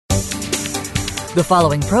The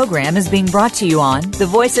following program is being brought to you on the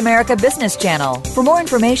Voice America Business Channel. For more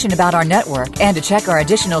information about our network and to check our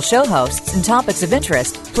additional show hosts and topics of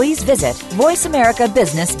interest, please visit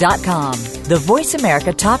voiceamericabusiness.com. The Voice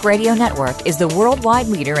America Talk Radio Network is the worldwide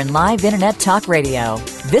leader in live Internet talk radio.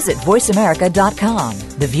 Visit voiceamerica.com.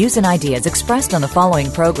 The views and ideas expressed on the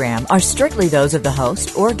following program are strictly those of the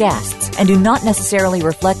host or guests and do not necessarily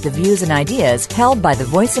reflect the views and ideas held by the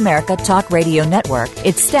Voice America Talk Radio Network,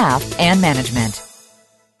 its staff, and management.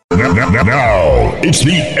 Now, it's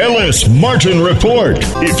the Ellis Martin Report.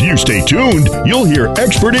 If you stay tuned, you'll hear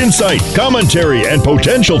expert insight, commentary, and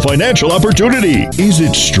potential financial opportunity. Is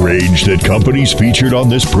it strange that companies featured on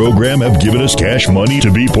this program have given us cash money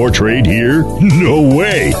to be portrayed here? No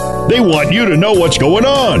way. They want you to know what's going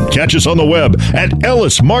on. Catch us on the web at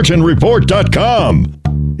ellismartinreport.com.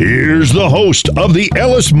 Here's the host of the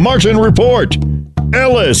Ellis Martin Report,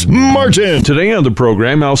 Ellis Martin. Today on the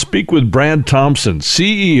program, I'll speak with Brad Thompson,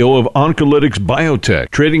 CEO of Oncolytics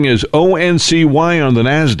Biotech, trading as ONCY on the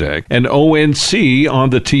NASDAQ and ONC on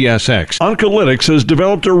the TSX. Oncolytics has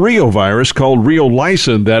developed a reovirus called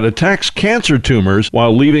reolysin that attacks cancer tumors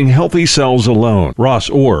while leaving healthy cells alone. Ross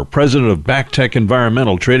Orr, president of Backtech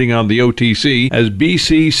Environmental, trading on the OTC as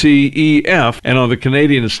BCCEF and on the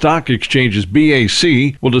Canadian Stock Exchange as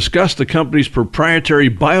BAC, will discuss the company's proprietary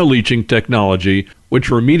bioleaching technology, which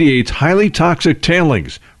remediates highly toxic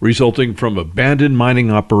tailings resulting from abandoned mining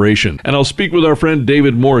operation. And I'll speak with our friend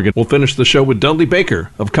David Morgan. We'll finish the show with Dudley Baker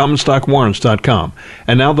of CommonStockWarrants.com.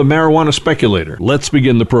 And now the marijuana speculator. Let's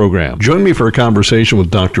begin the program. Join me for a conversation with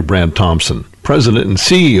Dr. Brad Thompson, President and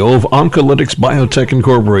CEO of Oncolytics Biotech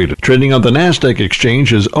Incorporated, trading on the NASDAQ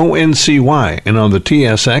exchange as ONCY and on the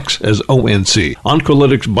TSX as ONC.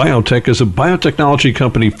 Oncolytics Biotech is a biotechnology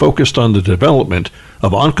company focused on the development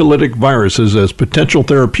of oncolytic viruses as potential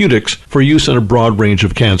therapeutics for use in a broad range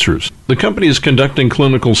of cancers. The company is conducting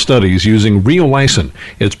clinical studies using reolysin,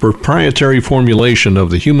 its proprietary formulation of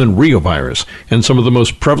the human reovirus, and some of the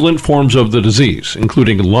most prevalent forms of the disease,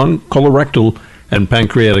 including lung, colorectal, and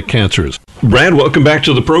pancreatic cancers. Brad, welcome back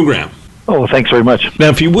to the program. Oh, thanks very much. Now,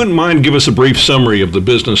 if you wouldn't mind, give us a brief summary of the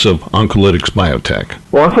business of Oncolytics Biotech.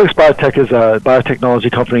 Well, Oncolytics Biotech is a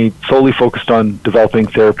biotechnology company solely focused on developing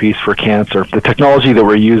therapies for cancer. The technology that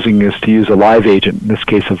we're using is to use a live agent, in this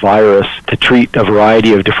case a virus, to treat a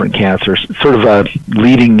variety of different cancers. It's sort of a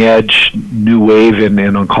leading-edge new wave in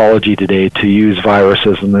oncology today to use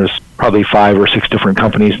viruses, and there's probably 5 or 6 different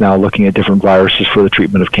companies now looking at different viruses for the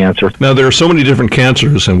treatment of cancer. Now, there are so many different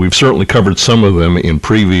cancers, and we've certainly covered some of them in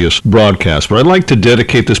previous broadcasts, but I'd like to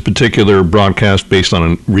dedicate this particular broadcast based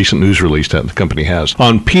on a recent news release that the company has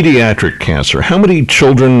on pediatric cancer. How many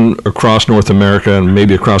children across North America and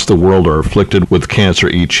maybe across the world are afflicted with cancer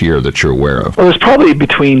each year that you're aware of? Well, there's probably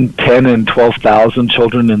between 10 and 12,000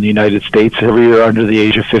 children in the United States every year under the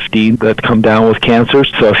age of 15 that come down with cancer.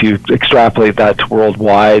 So if you extrapolate that to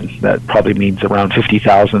worldwide, that probably means around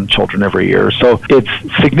 50,000 children every year. So it's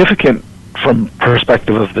significant from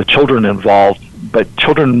perspective of the children involved, but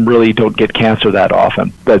children really don't get cancer that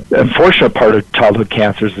often. The unfortunate part of childhood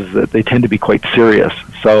cancers is that they tend to be quite serious.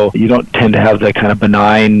 So you don't tend to have the kind of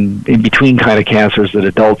benign, in-between kind of cancers that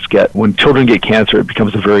adults get. When children get cancer, it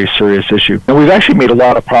becomes a very serious issue. And we've actually made a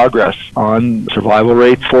lot of progress on survival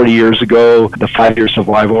rates. 40 years ago, the 5-year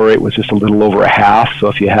survival rate was just a little over a half. So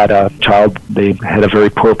if you had a child, they had a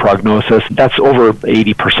very poor prognosis. That's over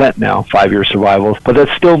 80% now, 5-year survival. But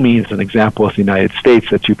that still means, an example with the United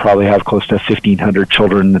States, that you probably have close to 1,500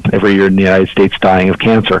 children every year in the United States dying of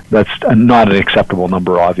cancer. That's not an acceptable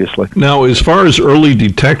number, obviously. Now, as far as early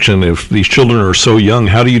detection, if these children are so young,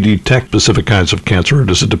 how do you detect specific kinds of cancer, or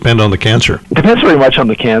does it depend on the cancer? It depends very much on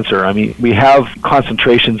the cancer. I mean, we have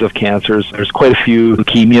concentrations of cancers. There's quite a few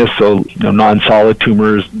leukemias, so non-solid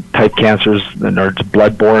tumors type cancers that are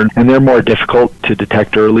bloodborne, and they're more difficult to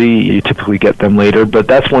detect early. You typically get them later, but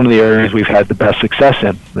that's one of the areas we've had the best success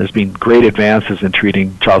in. There's been great advances in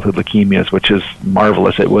treating childhood leukemias, which is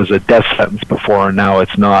marvelous. It was a death sentence before, and now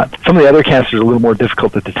it's not. Some of the other cancers are a little more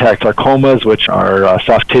difficult to detect. Sarcomas, which are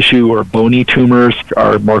soft tissue or bony tumors,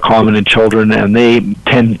 are more common in children, and they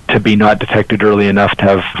tend to be not detected early enough to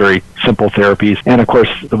have very simple therapies. And of course,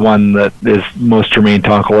 the one that is most germane to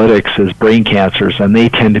oncolytics is brain cancers, and they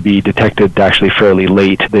tend to be detected actually fairly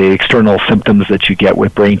late. The external symptoms that you get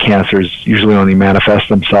with brain cancers usually only manifest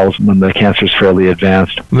themselves when the cancer is fairly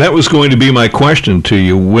advanced. That was going to be my question to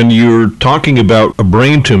you. When you're talking about a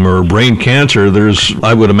brain tumor or brain cancer, there's,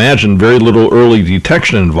 I would imagine, very little early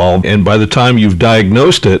detection involved, and by the time you've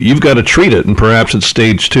diagnosed it, you've got to treat it, and perhaps it's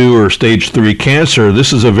stage 2 or stage 3 cancer.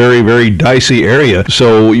 This is a very, very dicey area,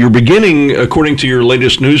 so you're beginning beginning, according to your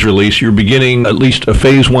latest news release, you're beginning at least a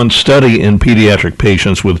phase 1 study in pediatric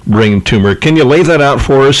patients with brain tumor. Can you lay that out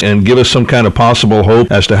for us and give us some kind of possible hope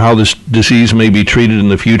as to how this disease may be treated in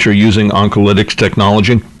the future using oncolytics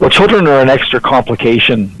technology? Well, children are an extra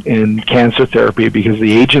complication in cancer therapy because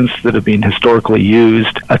the agents that have been historically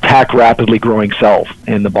used attack rapidly growing cells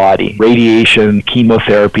in the body. Radiation,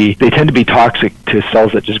 chemotherapy, they tend to be toxic to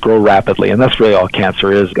cells that just grow rapidly, and that's really all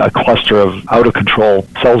cancer is, a cluster of out-of-control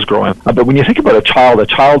cells growing. But when you think about a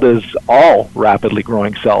child is all rapidly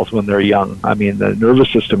growing cells when they're young. I mean, the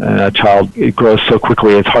nervous system in a child, it grows so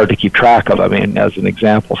quickly it's hard to keep track of, as an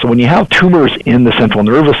example. So when you have tumors in the central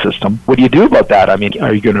nervous system, what do you do about that?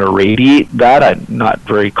 Are you going to irradiate that? Not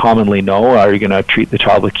very commonly, no. Are you going to treat the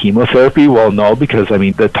child with chemotherapy? Well, no, because,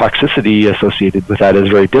 the toxicity associated with that is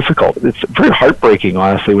very difficult. It's very heartbreaking,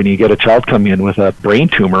 honestly, when you get a child coming in with a brain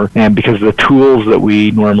tumor, and because the tools that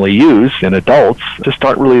we normally use in adults just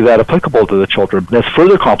aren't really that applicable to the children. That's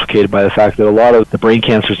further complicated by the fact that a lot of the brain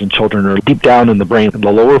cancers in children are deep down in the brain, in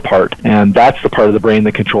the lower part, and that's the part of the brain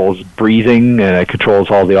that controls breathing, and it controls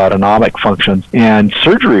all the autonomic functions, and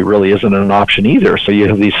surgery really isn't an option either. So you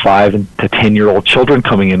have these 5 to 10-year-old children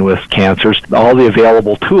coming in with cancers. All the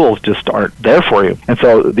available tools just aren't there for you. And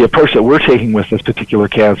so the approach that we're taking with this particular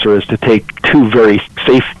cancer is to take 2 very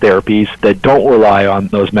safe therapies that don't rely on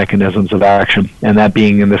those mechanisms of action, and that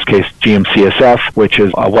being, in this case, GM-CSF, which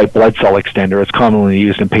is a white blood cell extender. It's commonly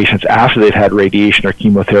used in patients after they've had radiation or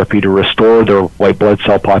chemotherapy to restore their white blood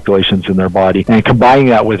cell populations in their body. And combining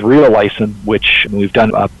that with reolysin, which we've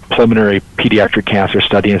done a preliminary pediatric cancer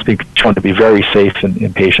study, and it's been shown to be very safe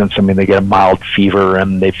in patients. They get a mild fever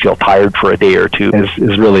and they feel tired for a day or two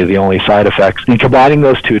is really the only side effects. And combining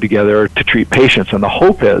those 2 together to treat patients, and the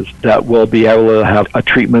hope is that we'll be able to have a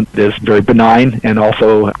treatment that is very benign and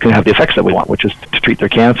also can have the effects that we want, which is to treat their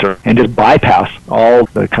cancer and just bypass all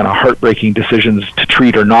the kind of heartbreaking decisions to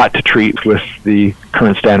treat or not to treat with the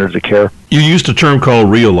current standards of care. You used a term called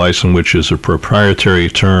reolysin, which is a proprietary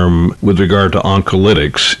term with regard to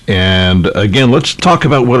oncolytics. And again, let's talk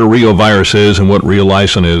about what a reovirus is and what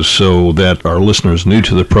reolysin is so that our listeners new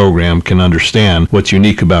to the program can understand what's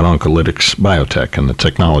unique about oncolytics biotech and the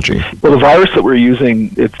technology. Well, the virus that we're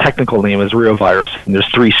using, its technical name is reovirus. And there's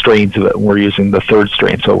 3 strains of it, and we're using the 3rd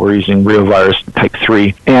strain. So we're using reovirus type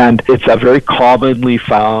 3. And it's a very commonly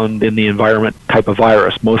found in the environment type of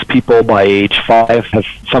virus. Most people by age 5 have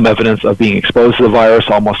some evidence of being exposed to the virus.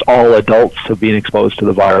 Almost all adults have been exposed to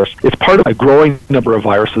the virus. It's part of a growing number of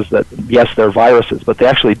viruses that, yes, they're viruses, but they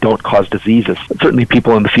actually don't cause diseases. Certainly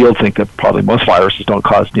people in the field think that probably most viruses don't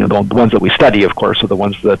cause, the ones that we study, of course, are the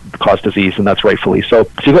ones that cause disease, and that's rightfully so. So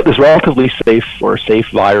you've got this relatively safe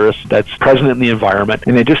virus that's present in the environment,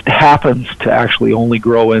 and it just happens to actually only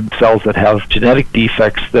grow in cells that have genetic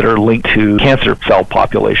defects that are linked to cancer cell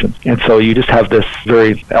populations. And so you just have this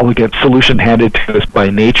very elegant solution handed to us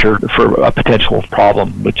by nature for a potential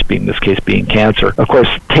problem, which being this case being cancer. Of course,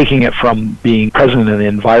 taking it from being present in the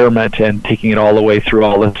environment and taking it all the way through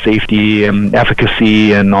all the safety and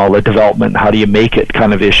efficacy and all the development, how do you make it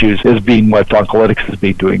kind of issues, is being what oncolytics has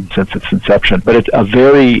been doing since its inception. But it's a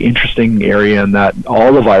very interesting area in that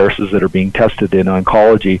all the viruses that are being tested in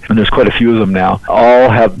oncology, and there's quite a few of them now, all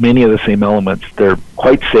have many of the same elements. They're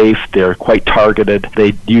quite safe, they're quite targeted,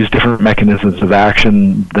 they use different mechanisms of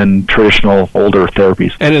action than traditional older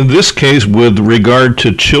therapies. And in this case, with regard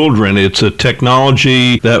to children, it's a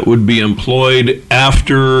technology that would be employed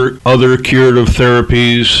after other curative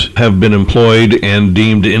therapies have been employed and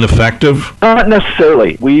deemed ineffective? Not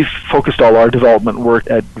necessarily. We've focused all our development work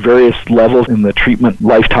at various levels in the treatment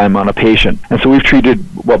lifetime on a patient. And so we've treated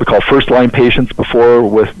what we call first-line patients before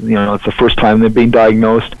with, it's the first time they've been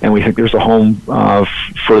diagnosed, and we think there's a home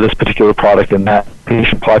for this particular product in that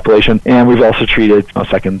patient population. And we've also treated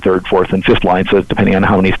second, third, fourth, and fifth line, so depending on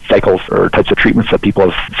how many cycles or types of treatments that people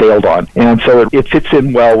have failed on. And so it fits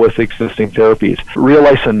in well with existing therapies.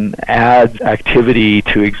 Reolysin adds activity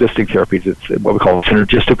to existing therapies. It's what we call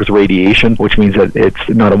synergistic with radiation, which means that it's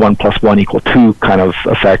not a 1 + 1 = 2 kind of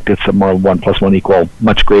effect. It's a more 1 + 1 =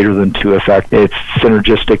 much greater than 2 effect. It's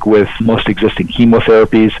synergistic with most existing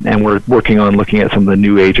chemotherapies, and we're working on looking at some of the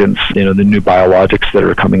new agents, the new biologics that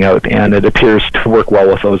are coming out, and it appears to work well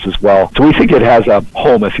with those as well. So we think it has a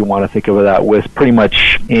home, if you want to think of that, with pretty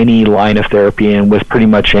much any line of therapy and with pretty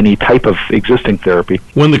much any type of existing therapy.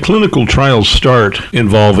 When the clinical trials start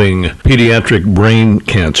involving pediatric brain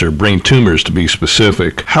cancer, brain tumors to be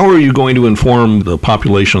specific, how are you going to inform the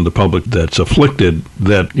population of the public that's afflicted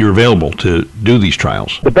that you're available to do these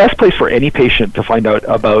trials? The best place for any patient to find out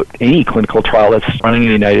about any clinical trial that's running in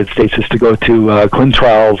the United States is to go to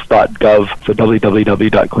clintrials.gov, so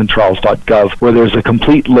www.clintrials.gov, where there's a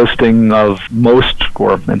complete listing of most,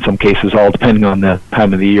 or in some cases all, depending on the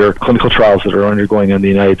time of the year, clinical trials that are undergoing in the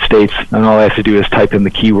United States. And all I have to do is type in the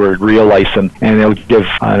keyword real-licin, and it'll give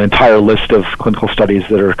an entire list of clinical studies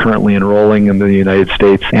that are currently enrolling in the United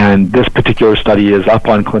States. And this particular study is up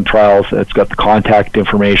on ClinTrials. It's got the contact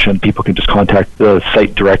information. People can just contact the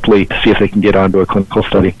site directly to see if they can get onto a clinical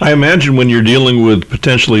study. I imagine when you're dealing with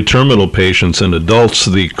potentially terminal patients and adults,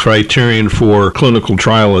 the criterion for clinical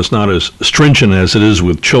trial is not as stringent as it is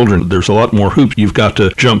with children. There's a lot more hoops you've got to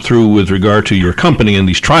jump through with regard to your company and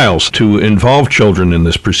these trials to involve children in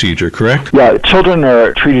this procedure, correct? Yeah, children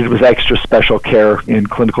are treated with extra special care in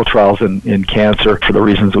clinical trials in cancer for the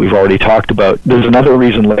reasons that we've already talked about. There's another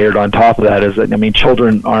reason layered on top of that is that,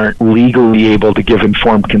 children aren't legally able to give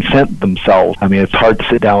informed consent themselves. It's hard to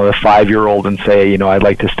sit down with a 5-year-old and say, I'd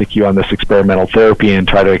like to stick you on this experimental therapy and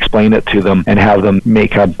try to explain it to them and have them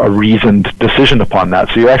make a reasoned decision upon that.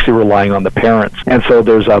 So you're actually relying on the parents. And so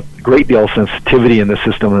there's a great deal of sensitivity in the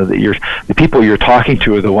system that the people you're talking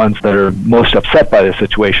to are the ones that are most upset by the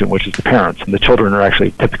situation, which is the parents. And the children are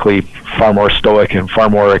actually typically far more stoic and far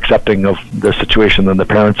more accepting of their situation than the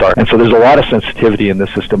parents are. And so there's a lot of sensitivity in the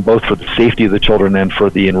system, both for the safety of the children and for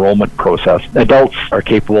the enrollment process. Adults are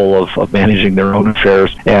capable of managing their own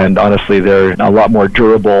affairs, and honestly, they're a lot more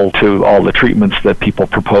durable to all the treatments that people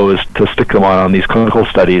propose to stick them on these clinical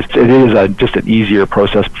studies. It is just an easier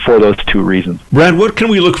process for those two reasons. Brad, what can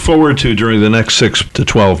we look forward to during the next 6 to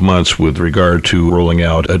 12 months with regard to rolling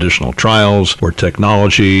out additional trials or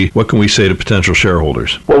technology? What can we say to potential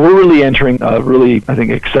shareholders? Well, we're really entering a really, I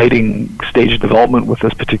think, exciting stage of development with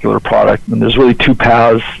this particular product. And there's really two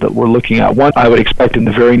paths that we're looking at. One, I would expect in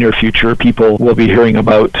the very near future, people will be hearing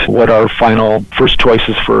about what our final first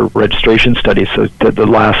choices for registration studies, so the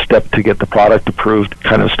last step to get the product approved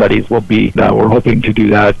kind of studies will be. We're hoping to do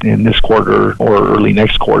that in this quarter or early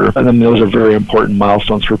next quarter. And then those are very important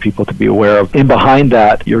milestones for people to be aware of. And behind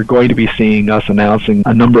that, you're going to be seeing us announcing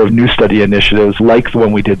a number of new study initiatives like the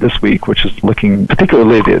one we did this week, which is looking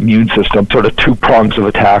particularly at the immune system, sort of two prongs of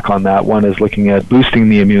attack on that. One is looking at boosting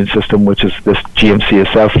the immune system, which is this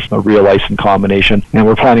GM-CSF, a real-licin combination. And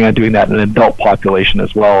we're planning on doing that in an adult population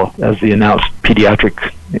as well as the announced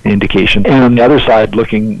pediatric indication. And on the other side,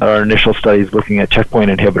 our initial studies looking at checkpoint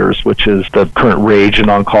inhibitors, which is the current rage in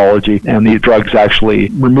oncology. And these drugs actually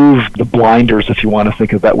remove the blinders, if you want to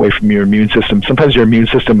think of it that way, from your immune system. Sometimes your immune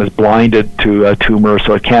system is blinded to a tumor,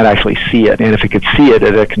 so it can't actually see it. And if it could see it,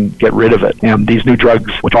 it can get rid of it. And these new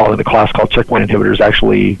drugs, which fall in the class called checkpoint inhibitors,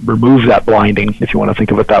 actually remove that blinding, if you want to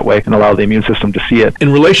think of it that way, and allow the immune system to see it.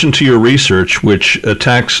 In relation to your research, which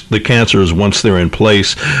attacks the cancers once they're in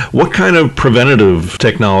place, what kind of preventative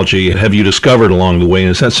technology have you discovered along the way?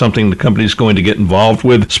 And is that something the company is going to get involved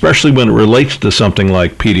with, especially when it relates to something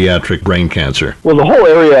like pediatric brain cancer? Well, the whole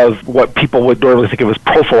area of what people would normally think of as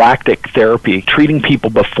prophylactic therapy, treating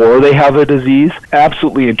people before they have a disease,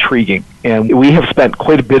 absolutely intriguing. And we have spent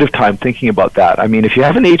quite a bit of time thinking about that. If you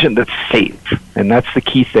have an agent that's safe, and that's the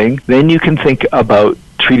key thing, then you can think about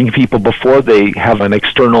treating people before they have an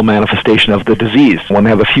external manifestation of the disease. When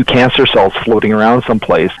they have a few cancer cells floating around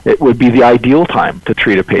someplace, it would be the ideal time to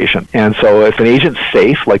treat a patient. And so if an agent's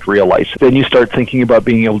safe, like real-licin, then you start thinking about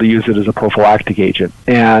being able to use it as a prophylactic agent.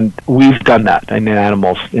 And we've done that in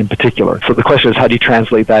animals in particular. So the question is, how do you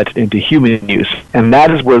translate that into human use? And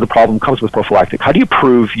that is where the problem comes with prophylactic. How do you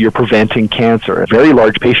prove you're preventing cancer at very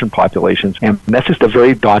large patient populations? And that's just a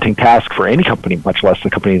very daunting task for any company, much less a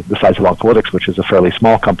company the size of Oncolytics, which is a fairly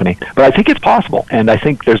small company. But I think it's possible. And I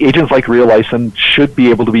think there's agents like real-licin should be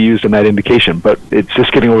able to be used in that indication. But it's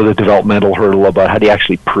just getting over the developmental hurdle about how do you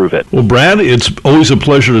actually prove it. Well, Brad, it's always a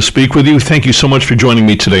pleasure to speak with you. Thank you so much for joining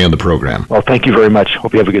me today on the program. Well, thank you very much.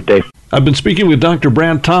 Hope you have a good day. I've been speaking with Dr.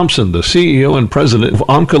 Brad Thompson, the CEO and president of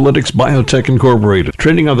Oncolytics Biotech Incorporated,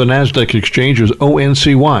 trading on the NASDAQ exchange as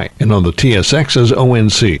ONCY and on the TSX as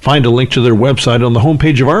ONC. Find a link to their website on the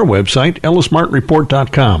homepage of our website,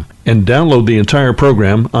 ellismartinreport.com, and download the entire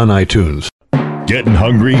program on iTunes. Getting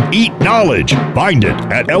hungry? Eat knowledge. Find it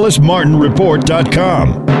at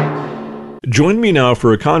ellismartinreport.com. Join me now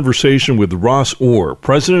for a conversation with Ross Orr,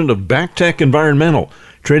 president of Backtech Environmental,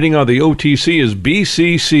 trading on the OTC as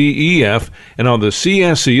BCCEF and on the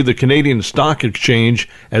CSE, the Canadian Stock Exchange,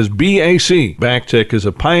 as BAC. Backtech is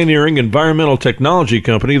a pioneering environmental technology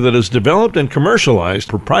company that has developed and commercialized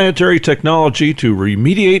proprietary technology to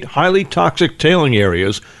remediate highly toxic tailing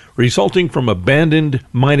areas, resulting from abandoned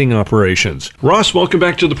mining operations. Ross, welcome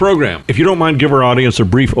back to the program. If you don't mind, give our audience a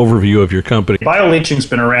brief overview of your company. Bioleaching's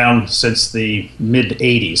been around since the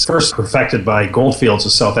mid-'80s. First perfected by Goldfields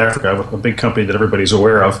of South Africa, a big company that everybody's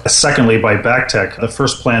aware of. Secondly, by Bactec. The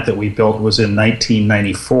first plant that we built was in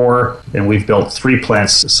 1994, and we've built 3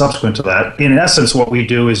 plants subsequent to that. In essence, what we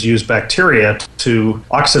do is use bacteria to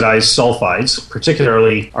oxidize sulfides,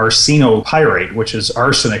 particularly arsenopyrite, which is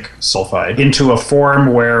arsenic sulfide, into a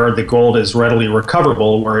form where the gold is readily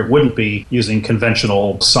recoverable, where it wouldn't be using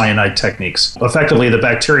conventional cyanide techniques. Effectively, the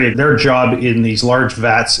bacteria, their job in these large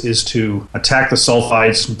vats is to attack the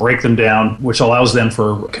sulfides, break them down, which allows them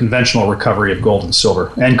for conventional recovery of gold and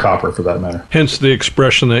silver, and copper for that matter. Hence the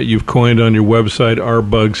expression that you've coined on your website, "Our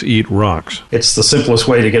bugs eat rocks." It's the simplest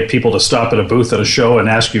way to get people to stop at a booth at a show and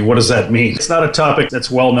ask you, what does that mean? It's not a topic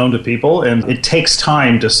that's well known to people, and it takes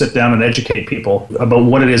time to sit down and educate people about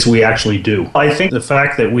what it is we actually do. I think the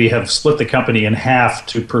fact that we have split the company in half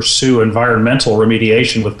to pursue environmental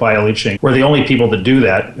remediation with bioleaching, we're the only people that do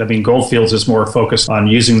that. I mean, Goldfields is more focused on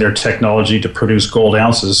using their technology to produce gold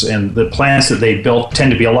ounces, and the plants that they built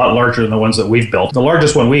tend to be a lot larger than the ones that we've built. The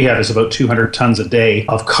largest one we have is about 200 tons a day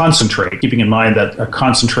of concentrate, keeping in mind that a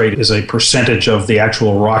concentrate is a percentage of the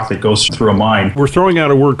actual rock that goes through a mine. We're throwing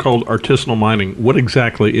out a word called artisanal mining. What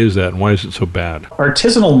exactly is that, and why is it so bad?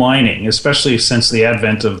 Artisanal mining, especially since the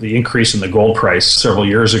advent of the increase in the gold price several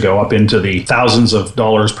years ago up into the thousands of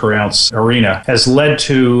dollars per ounce arena, has led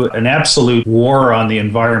to an absolute war on the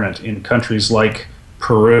environment in countries like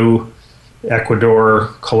Peru, Ecuador,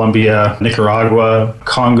 Colombia, Nicaragua,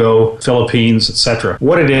 Congo, Philippines, etc.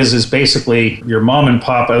 What it is basically your mom and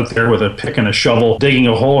pop out there with a pick and a shovel digging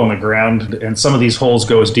a hole in the ground, and some of these holes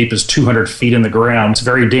go as deep as 200 feet in the ground. It's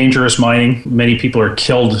very dangerous mining. Many people are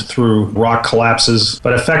killed through rock collapses,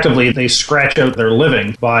 but effectively they scratch out their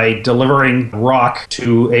living by delivering rock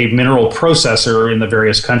to a mineral processor in the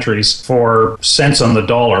various countries for cents on the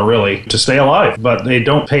dollar, really, to stay alive. But they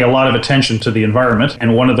don't pay a lot of attention to the environment,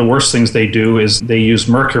 and one of the worst things they do is they use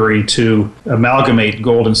mercury to amalgamate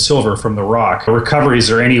gold and silver from the rock. The recoveries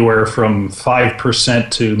are anywhere from 5%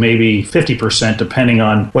 to maybe 50%, depending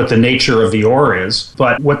on what the nature of the ore is.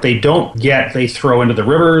 But what they don't get, they throw into the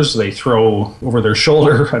rivers, they throw over their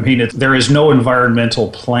shoulder. I mean, there is no environmental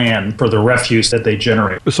plan for the refuse that they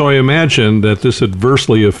generate. So I imagine that this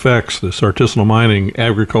adversely affects this artisanal mining,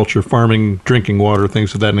 agriculture, farming, drinking water,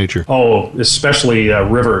 things of that nature. Oh, especially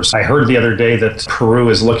rivers. I heard the other day that Peru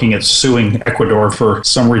is looking at suing Ecuador for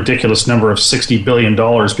some ridiculous number of $60 billion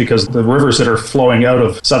because the rivers that are flowing out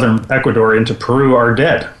of southern Ecuador into Peru are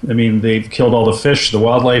dead. I mean, they've killed all the fish, the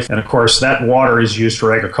wildlife, and of course that water is used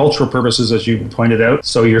for agricultural purposes, as you pointed out.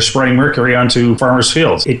 So you're spraying mercury onto farmers'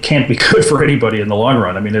 fields. It can't be good for anybody in the long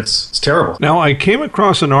run. I mean, it's terrible. Now, I came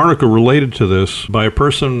across an article related to this by a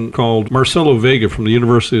person called Marcelo Vega from the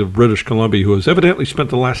University of British Columbia, who has evidently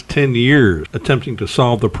spent the last 10 years attempting to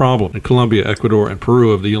solve the problem in Colombia, Ecuador, and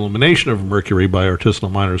Peru of the elimination of mercury by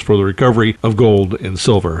artisanal miners for the recovery of gold and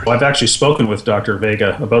silver. Well, I've actually spoken with Dr.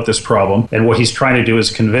 Vega about this problem, and what he's trying to do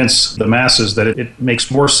is convince the masses that it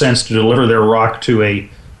makes more sense to deliver their rock to a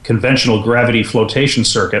conventional gravity flotation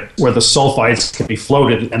circuit where the sulfides can be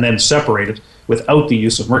floated and then separated without the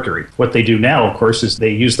use of mercury. What they do now, of course, is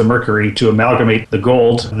they use the mercury to amalgamate the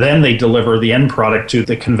gold. Then they deliver the end product to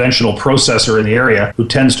the conventional processor in the area who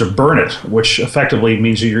tends to burn it, which effectively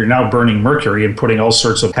means you're now burning mercury and putting all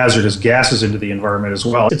sorts of hazardous gases into the environment as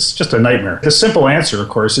well. It's just a nightmare. The simple answer, of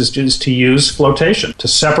course, is just to use flotation to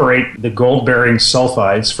separate the gold-bearing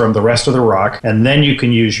sulfides from the rest of the rock, and then you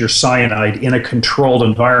can use your cyanide in a controlled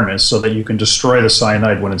environment so that you can destroy the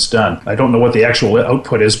cyanide when it's done. I don't know what the actual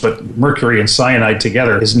output is, but mercury and cyanide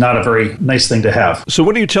together is not a very nice thing to have. So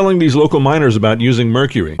what are you telling these local miners about using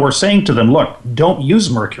mercury? We're saying to them, look, don't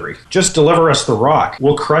use mercury. Just deliver us the rock.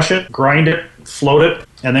 We'll crush it, grind it, float it,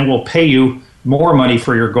 and then we'll pay you more money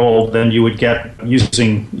for your gold than you would get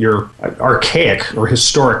using your archaic or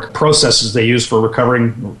historic processes they use for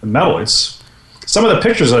recovering metal. It's some of the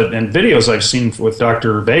pictures and videos I've seen with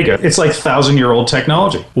Dr. Vega, it's like 1,000-year-old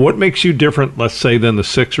technology. What makes you different, let's say, than the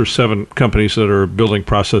 6 or 7 companies that are building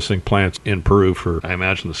processing plants in Peru for, I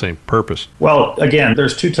imagine, the same purpose? Well, again,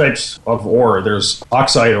 there's 2 types of ore. There's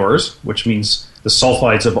oxide ores, which means the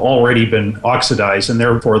sulfides have already been oxidized, and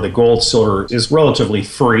therefore the gold silver is relatively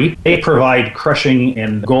free. They provide crushing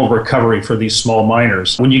and gold recovery for these small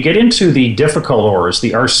miners. When you get into the difficult ores,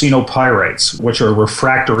 the arsenopyrites, which are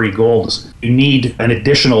refractory golds, you need an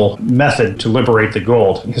additional method to liberate the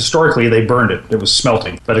gold. Historically, they burned it. It was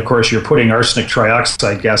smelting. But of course, you're putting arsenic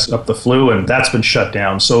trioxide gas up the flue, and that's been shut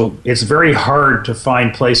down. So it's very hard to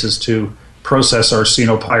find places to process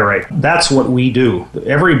arsenopyrite. That's what we do.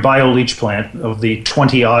 Every bioleach plant of the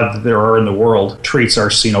 20-odd that there are in the world treats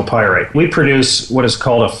arsenopyrite. We produce what is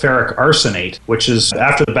called a ferric arsenate, which is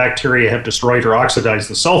after the bacteria have destroyed or oxidized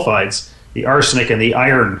the sulfides, the arsenic and the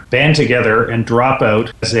iron band together and drop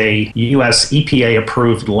out as a U.S.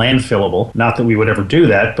 EPA-approved landfillable. Not that we would ever do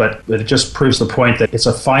that, but it just proves the point that it's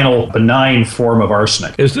a final benign form of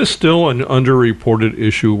arsenic. Is this still an underreported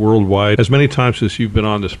issue worldwide? As many times as you've been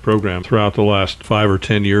on this program throughout the last 5 or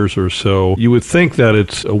 10 years or so, you would think that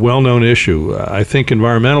it's a well-known issue. I think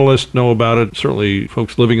environmentalists know about it. Certainly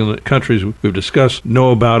folks living in the countries we've discussed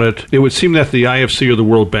know about it. It would seem that the IFC or the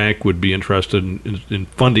World Bank would be interested in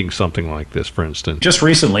funding something like this, for instance. Just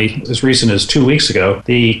recently, as recent as 2 weeks ago,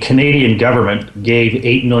 the Canadian government gave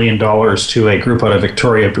 $8 million to a group out of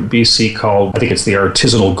Victoria, BC called, I think it's the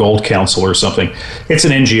Artisanal Gold Council or something. It's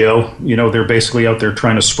an NGO. You know, they're basically out there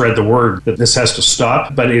trying to spread the word that this has to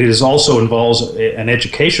stop, but it is also involves an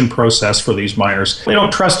education process for these miners. They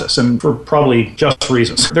don't trust us, and for probably just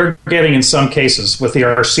reasons. They're getting, in some cases, with the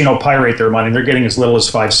arsenopyrite they're mining, they're getting as little as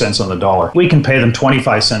 5 cents on the dollar. We can pay them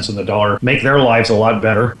 25 cents on the dollar, make their lives a lot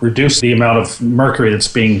better, reduce the amount of mercury that's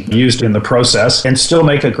being used in the process, and still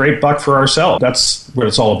make a great buck for ourselves. That's what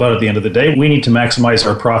it's all about at the end of the day. We need to maximize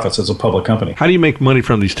our profits as a public company. How do you make money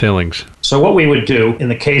from these tailings? So what we would do in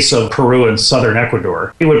the case of Peru and southern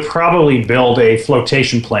Ecuador, we would probably build a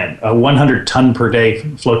flotation plant, a 100-ton per day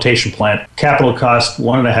flotation plant. Capital cost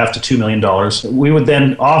 $1.5 to $2 million. We would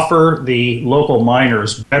then offer the local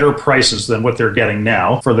miners better prices than what they're getting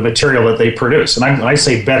now for the material that they produce. And when I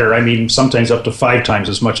say better, I mean sometimes up to 5 times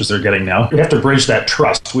as much as they're getting now. We have to bridge that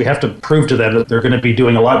trust. We have to prove to them that they're going to be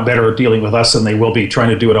doing a lot better dealing with us than they will be trying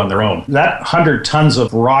to do it on their own. That 100 tons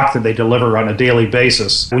of rock that they deliver on a daily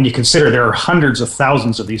basis, when you consider there are hundreds of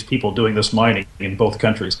thousands of these people doing this mining in both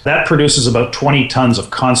countries, that produces about 20 tons of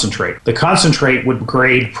concentrate. The concentrate would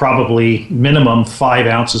grade probably minimum 5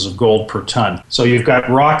 ounces of gold per ton. So you've got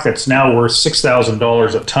rock that's now worth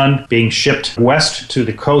 $6,000 a ton being shipped west to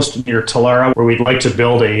the coast near Talara, where we'd like to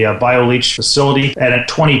build a bioleach facility. And at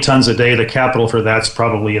 20 tons a day, the capital for that's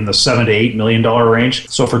probably in the $7 to $8 million range.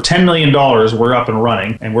 So for $10 million, we're up and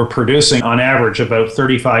running, and we're producing on average about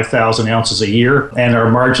 35,000 ounces a year, and our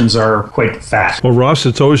margins are quite fat. Well, Ross,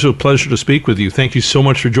 it's always a pleasure to speak with you. Thank you so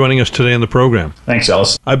much for joining us today on the program. Thanks,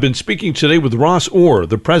 Ellis. I've been speaking today with Ross Orr,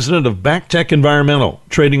 the president of Backtech Environmental,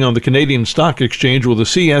 trading on the Canadian Stock Exchange with the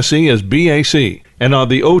CSE as BAC and on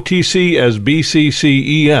the OTC as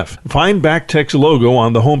BCCEF. Find Backtech's logo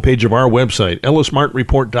on the homepage of our website,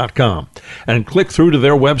 ellismartinreport.com, and click through to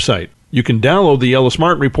their website. You can download the Ellis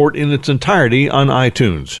Martin Report in its entirety on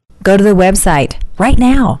iTunes. Go to the website right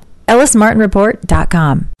now,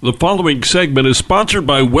 ellismartinreport.com. The following segment is sponsored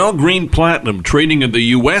by Well Green Platinum, trading in the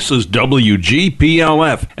U.S. as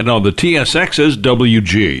WGPLF and on the TSX as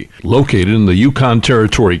WG. Located in the Yukon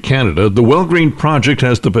Territory, Canada, the Well Green project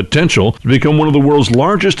has the potential to become one of the world's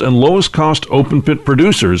largest and lowest cost open pit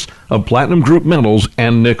producers of platinum group metals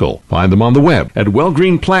and nickel. Find them on the web at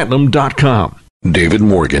wellgreenplatinum.com. David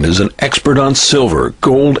Morgan is an expert on silver,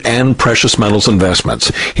 gold, and precious metals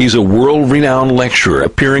investments. He's a world-renowned lecturer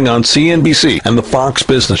appearing on CNBC and the Fox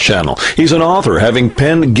Business Channel. He's an author, having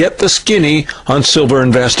penned Get the Skinny on Silver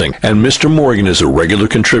Investing. And Mr. Morgan is a regular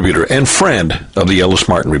contributor and friend of the Ellis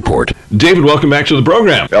Martin Report. David, welcome back to the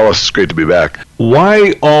program. Ellis, it's great to be back.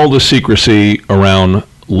 Why all the secrecy around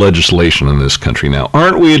legislation in this country now?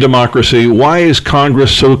 Aren't we a democracy? Why is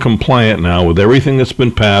Congress so compliant now with everything that's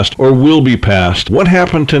been passed or will be passed? What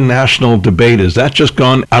happened to national debate? Is that just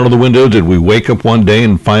gone out of the window? Did we wake up one day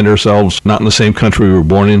and find ourselves not in the same country we were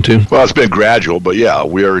born into? Well, it's been gradual, but yeah,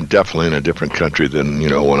 we are definitely in a different country than,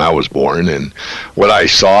 when I was born. And what I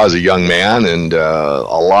saw as a young man, and a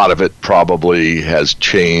lot of it probably has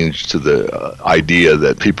changed to the idea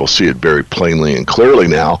that people see it very plainly and clearly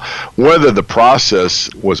now. Whether the process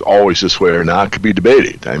was always this way or not could be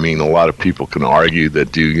debated. I mean, a lot of people can argue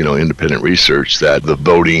that do, independent research that the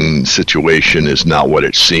voting situation is not what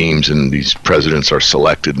it seems and these presidents are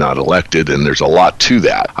selected, not elected, and there's a lot to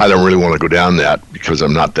that. I don't really want to go down that because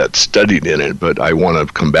I'm not that studied in it, but I want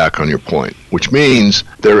to come back on your point, which means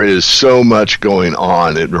there is so much going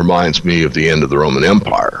on. It reminds me of the end of the Roman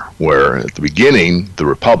Empire, where at the beginning, the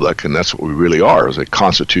Republic, and that's what we really are, is a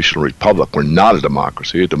constitutional republic. We're not a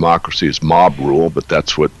democracy. A democracy is mob rule, but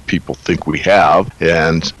that's what people think we have.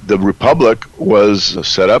 And the Republic was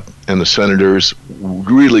set up, and the senators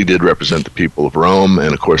really did represent the people of Rome.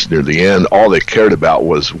 And of course, near the end, all they cared about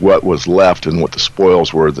was what was left and what the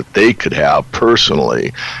spoils were that they could have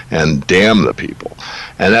personally and damn the people.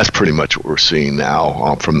 And that's pretty much what we're seeing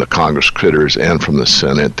now from the Congress critters and from the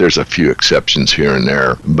Senate. There's a few exceptions here and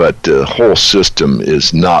there, but the whole system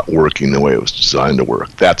is not working the way it was designed to work.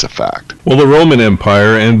 That's a fact. Well, the Roman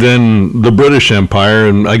Empire and then the British Empire,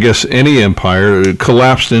 and I guess any empire,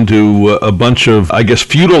 collapsed into a bunch of, I guess,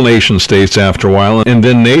 feudal nation states after a while, and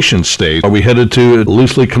then nation states. Are we headed to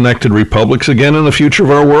loosely connected republics again in the future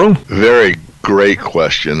of our world? Very great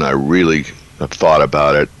question. I really have thought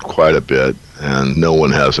about it quite a bit, and no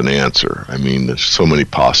one has an answer. I mean, there's so many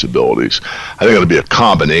possibilities. I think it'll be a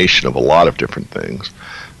combination of a lot of different things.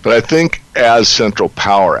 But I think as central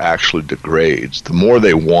power actually degrades, the more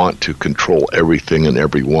they want to control everything and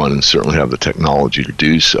everyone, and certainly have the technology to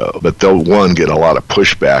do so. But they'll, one, get a lot of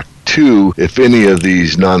pushback. Two, if any of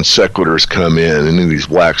these non sequiturs come in, any of these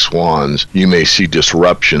black swans, you may see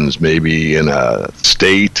disruptions maybe in a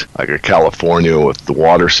state like a California with the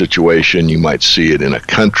water situation. You might see it in a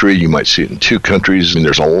country. You might see it in two countries. I mean,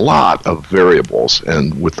 there's a lot of variables.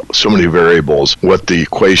 And with so many variables, what the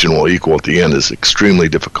equation will equal at the end is extremely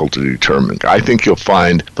difficult to determine. I think you'll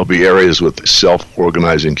find there'll be areas with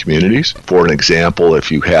self-organizing communities. For an example,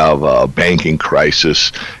 if you have a banking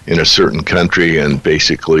crisis in a certain country and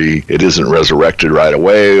basically it isn't resurrected right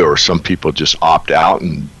away, or some people just opt out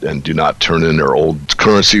and do not turn in their old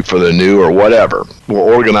currency for the new or whatever, will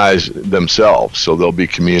organize themselves. So there'll be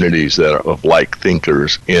communities that are of like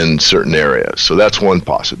thinkers in certain areas. So that's one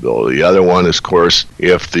possibility. The other one is, of course,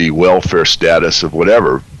 if the welfare status of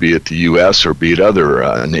whatever, be it the U.S. or be it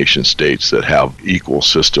other nation states that have equal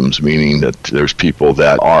systems, meaning that there's people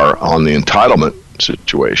that are on the entitlement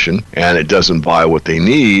situation and it doesn't buy what they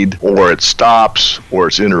need, or it stops, or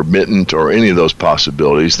it's intermittent, or any of those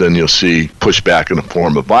possibilities, then you'll see pushback in the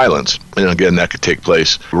form of violence. And again, that could take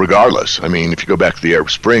place regardless. I mean, if you go back to the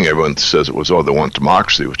Arab Spring, everyone says it was, they want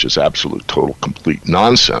democracy, which is absolute, total, complete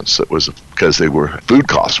nonsense. That was because food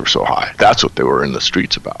costs were so high. That's what they were in the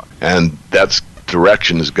streets about. And that's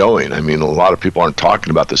direction is going. I mean, a lot of people aren't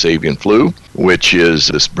talking about this avian flu, which is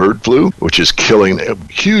this bird flu, which is killing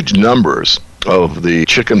huge numbers of the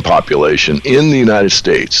chicken population in the United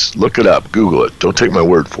States. Look it up, Google it. Don't take my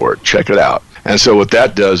word for it. Check it out. And so what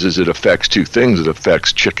that does is it affects two things. It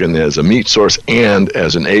affects chicken as a meat source and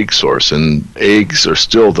as an egg source. And eggs are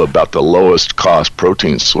still about the lowest cost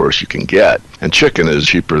protein source you can get. And chicken is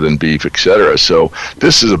cheaper than beef, etc. So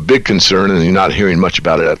this is a big concern, and you're not hearing much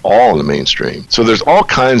about it at all in the mainstream. So there's all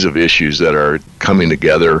kinds of issues that are coming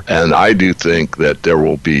together, and I do think that there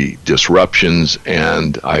will be disruptions,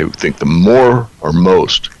 and I think the more or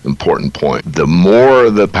most important point, the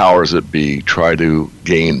more the powers that be try to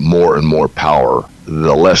gain more and more power,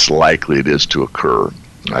 the less likely it is to occur.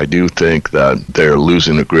 I do think that they're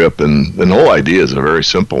losing a grip, and the whole idea is a very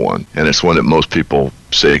simple one, and it's one that most people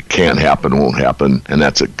say can't happen, won't happen, and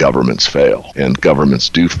that's that governments fail. And governments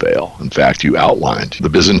do fail. In fact, you outlined the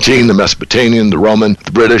Byzantine, the Mesopotamian, the Roman,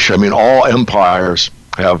 the British. I mean, all empires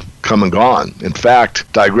have come and gone. In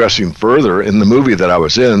fact, digressing further, in the movie that I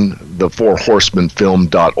was in,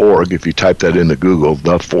 the4horsemenfilm.org, if you type that into Google,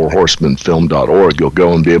 the4horsemenfilm.org, you'll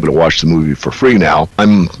go and be able to watch the movie for free now.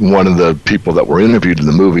 I'm one of the people that were interviewed in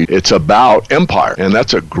the movie. It's about empire, and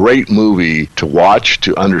that's a great movie to watch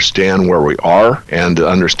to understand where we are and to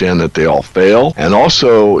understand that they all fail. And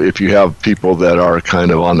also, if you have people that are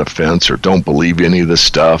kind of on the fence or don't believe any of this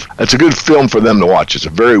stuff, it's a good film for them to watch. It's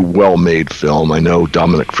a very well-made film. I know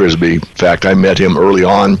Dominic Frisby. In fact, I met him early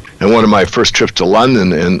on in one of my first trips to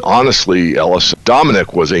London, and honestly, Ellis,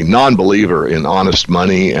 Dominic was a non-believer in honest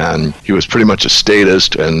money, and he was pretty much a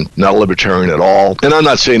statist and not a libertarian at all. And I'm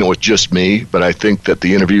not saying it was just me, but I think that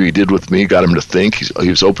the interview he did with me got him to think. He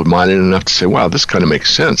was open-minded enough to say, wow, this kind of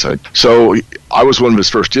makes sense. So I was one of his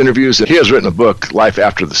first interviews, and he has written a book, Life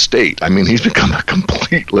After the State. I mean, he's become a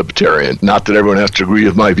complete libertarian. Not that everyone has to agree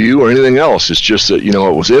with my view or anything else. It's just that, it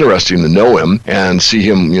was interesting to know him and see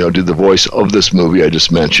him, do the voice of this movie I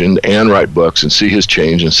just mentioned and write books and see his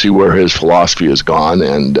change and see where his philosophy has gone.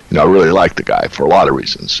 And, I really like the guy for a lot of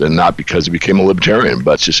reasons, and not because he became a libertarian,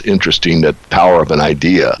 but it's just interesting that the power of an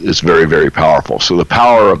idea is very, very powerful. So the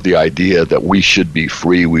power of the idea that we should be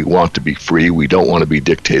free, we want to be free, we don't want to be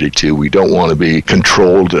dictated to, we don't want to be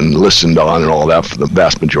controlled and listened on and all that for the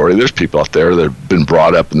vast majority. There's people out there that have been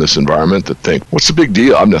brought up in this environment that think, what's the big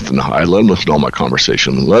deal? I have nothing to hide. Let them listen to all my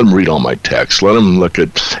conversation. Let them read all my texts. Let them look at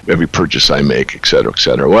every purchase I make, et cetera, et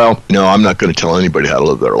cetera. Well, I'm not going to tell anybody how to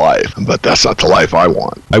live their life. But that's not the life I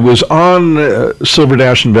want. I was on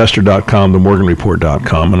silver-investor.com,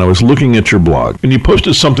 themorganreport.com, and I was looking at your blog. And you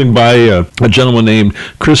posted something by a gentleman named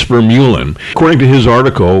Christopher Mullen. According to his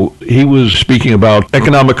article, he was speaking about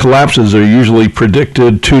economic collapses are usually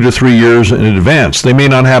predicted 2 to 3 years in advance. They may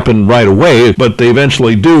not happen right away, but they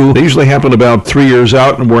eventually do. They usually happen about 3 years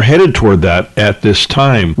out, and we're headed toward that at this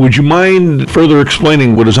time. Would you mind further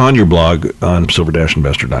explaining what is on your blog on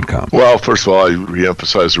silver-investor.com? Well, first of all, I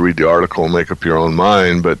reemphasize to read the article and make up your own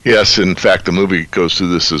mind. But yes, in fact, the movie goes through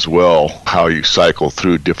this as well, how you cycle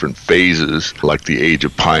through different phases, like the age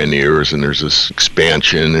of pioneers, and there's this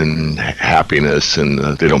expansion and happiness, and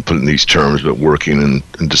they don't put it in these terms, but working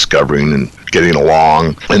and discovering and getting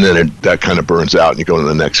along, and then that kind of burns out and you go into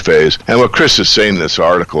the next phase. And what Chris is saying in this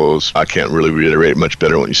article is, I can't really reiterate much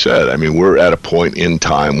better what you said. I mean, we're at a point in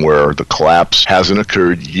time where the collapse hasn't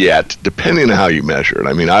occurred yet, depending on how you measure it.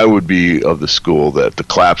 I mean, I would be of the school that the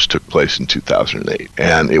collapse took place in 2008,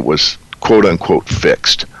 and it was quote-unquote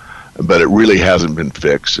fixed, but it really hasn't been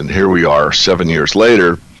fixed, and here we are 7 years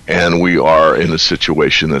later, and we are in a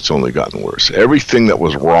situation that's only gotten worse. Everything that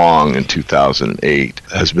was wrong in 2008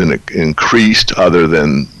 has been increased, other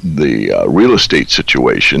than the real estate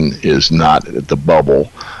situation is not at the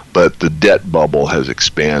bubble, but the debt bubble has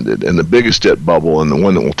expanded. And the biggest debt bubble, and the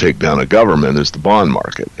one that will take down a government, is the bond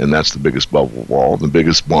market. And that's the biggest bubble of all. The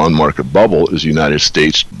biggest bond market bubble is the United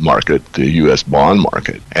States market, the U.S. bond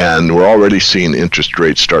market. And we're already seeing interest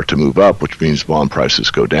rates start to move up, which means bond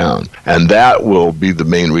prices go down. And that will be the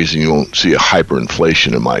main reason you won't see a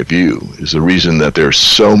hyperinflation, in my view, is the reason that there's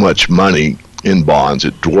so much money in bonds,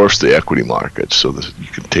 it dwarfs the equity market, so that you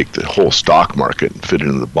can take the whole stock market and fit it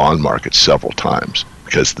into the bond market several times,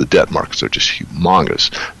 because the debt markets are just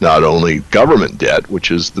humongous. Not only government debt,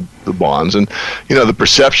 which is the bonds, and the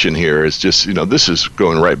perception here is just, this is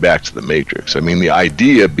going right back to the Matrix. I mean, the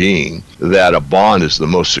idea being that a bond is the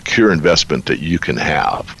most secure investment that you can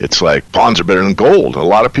have. It's like bonds are better than gold. A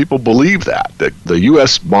lot of people believe that the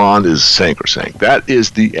U.S. bond is sacrosanct. That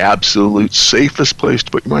is the absolute safest place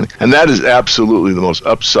to put your money. And that is absolutely the most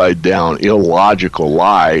upside down, illogical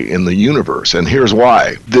lie in the universe. And here's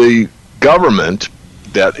why. The government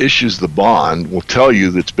that issues the bond will tell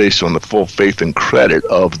you that it's based on the full faith and credit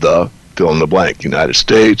of the fill in the blank, United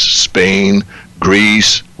States, Spain,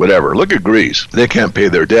 Greece, whatever. Look at Greece. They can't pay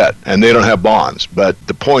their debt, and they don't have bonds. But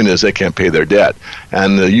the point is they can't pay their debt.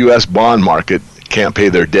 And the U.S. bond market can't pay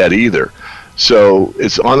their debt either. So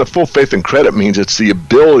it's on the full faith and credit means it's the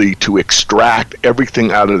ability to extract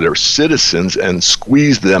everything out of their citizens and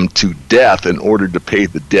squeeze them to death in order to pay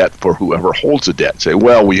the debt for whoever holds the debt. Say,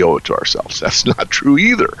 well, we owe it to ourselves. That's not true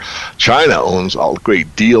either. China owns a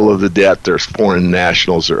great deal of the debt. There's foreign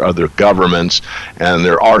nationals, there are other governments, and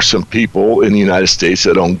there are some people in the United States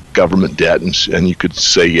that own government debt, and you could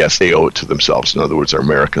say, yes, they owe it to themselves. In other words, they're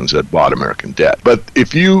Americans that bought American debt. But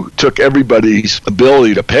if you took everybody's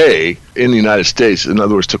ability to pay in the United States, in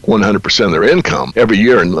other words, took 100% of their income every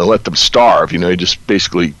year and let them starve, you just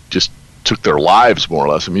basically just took their lives, more or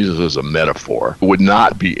less, I'm using this as a metaphor, would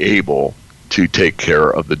not be able to take care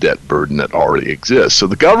of the debt burden that already exists. So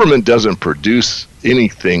the government doesn't produce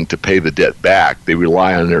anything to pay the debt back. They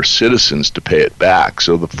rely on their citizens to pay it back.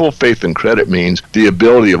 So the full faith and credit means the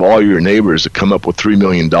ability of all your neighbors to come up with $3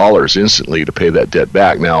 million instantly to pay that debt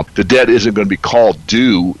back. Now, the debt isn't going to be called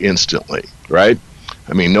due instantly, right?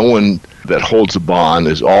 I mean, no one that holds a bond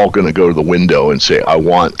is all going to go to the window and say, I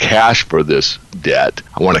want cash for this debt.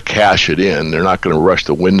 I want to cash it in. They're not going to rush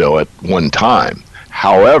the window at one time.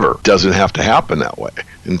 However, it doesn't have to happen that way.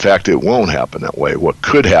 In fact, it won't happen that way. What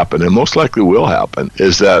could happen, and most likely will happen,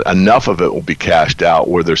 is that enough of it will be cashed out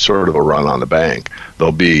where there's sort of a run on the bank.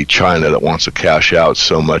 There'll be China that wants to cash out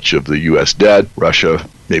so much of the U.S. debt, Russia,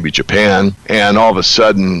 maybe Japan, and all of a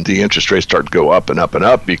sudden the interest rates start to go up and up and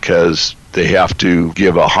up because they have to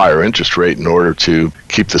give a higher interest rate in order to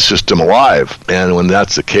keep the system alive. And when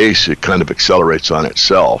that's the case, it kind of accelerates on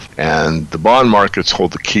itself. And the bond markets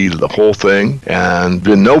hold the key to the whole thing. And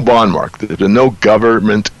there's been no bond market, there's been no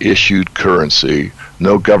government-issued currency,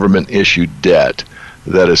 no government-issued debt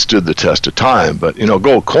that has stood the test of time. But,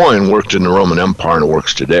 gold coin worked in the Roman Empire and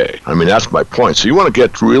works today. I mean, that's my point. So you want to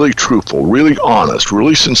get really truthful, really honest,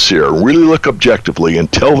 really sincere, really look objectively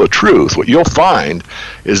and tell the truth. What you'll find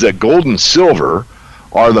is that gold and silver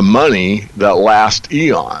are the money that lasts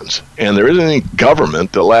eons. And there isn't any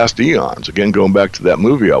government that lasts eons. Again, going back to that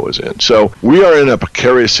movie I was in. So we are in a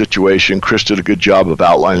precarious situation. Chris did a good job of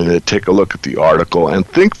outlining it. Take a look at the article and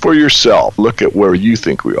think for yourself. Look at where you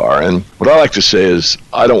think we are. And what I like to say is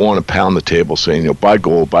I don't want to pound the table saying, buy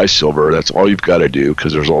gold, buy silver. That's all you've got to do,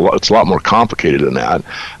 because it's a lot more complicated than that.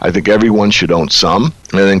 I think everyone should own some.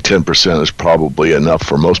 I think 10% is probably enough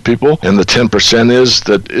for most people. And the 10% is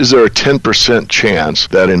there a 10% chance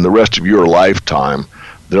that in the rest of your lifetime,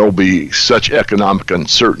 there will be such economic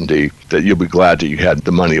uncertainty that you'll be glad that you had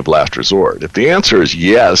the money of last resort? If the answer is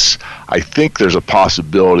yes, I think there's a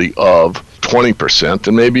possibility of 20%,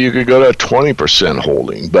 and maybe you could go to a 20%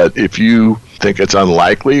 holding. But if you think it's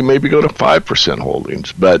unlikely, maybe go to 5%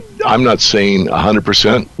 holdings. But I'm not saying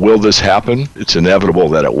 100%. Will this happen? It's inevitable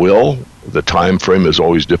that it will. The time frame is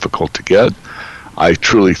always difficult to get. I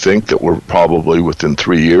truly think that we're probably within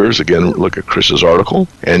 3 years. Again, look at Chris's article,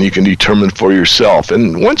 and you can determine for yourself.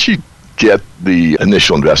 And once you get the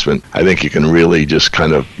initial investment, I think you can really just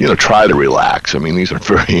kind of, try to relax. I mean, these are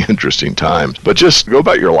very interesting times. But just go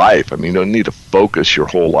about your life. I mean, you don't need to focus your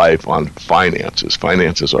whole life on finances.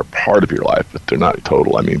 Finances are part of your life, but they're not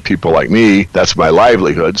total. I mean, people like me, that's my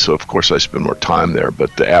livelihood, so of course I spend more time there,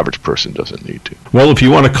 but the average person doesn't need to. Well, if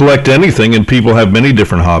you want to collect anything, and people have many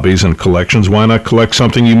different hobbies and collections, why not collect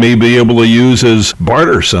something you may be able to use as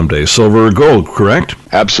barter someday, silver or gold, correct?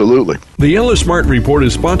 Absolutely. The Ellis Martin Report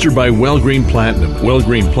is sponsored by Wellgreen Platinum.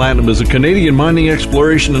 Wellgreen Platinum is a Canadian mining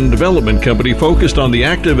exploration and development company focused on the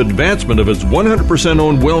active advancement of its 100%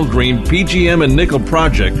 owned Wellgreen PGM and nickel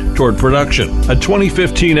project toward production. A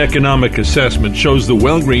 2015 economic assessment shows the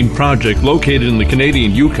Wellgreen project, located in the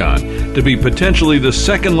Canadian Yukon, to be potentially the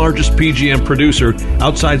second largest PGM producer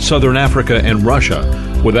outside Southern Africa and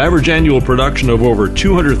Russia, with average annual production of over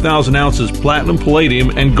 200,000 ounces platinum,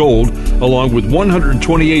 palladium, and gold, along with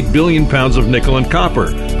 128 billion pounds of nickel and copper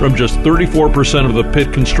from just 34% of the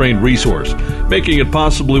pit-constrained resource, making it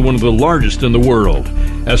possibly one of the largest in the world.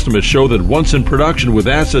 Estimates show that once in production with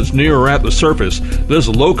assets near or at the surface, this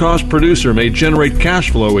low-cost producer may generate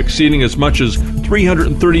cash flow exceeding as much as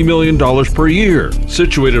 $330 million per year.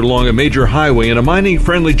 Situated along a major highway in a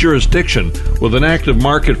mining-friendly jurisdiction with an active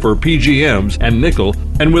market for PGMs and nickel,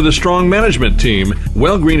 and with a strong management team,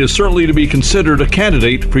 Wellgreen is certainly to be considered a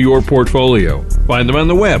candidate for your portfolio. Find them on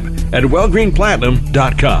the web at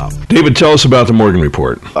wellgreenplatinum.com. David, tell us about the Morgan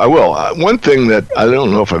Report. I will. One thing that I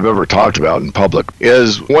don't know if I've ever talked about in public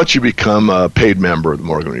is once you become a paid member of the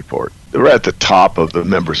Morgan Report, right at the top of the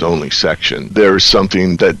members only section, there's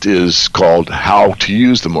something that is called how to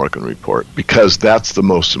use the Morgan Report, because that's the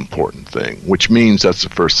most important thing, which means that's the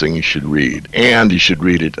first thing you should read. And you should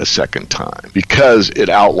read it a second time, because it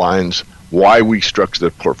outlines why we structure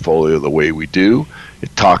the portfolio the way we do.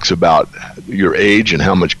 It talks about your age and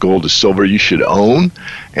how much gold or silver you should own,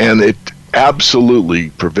 and it absolutely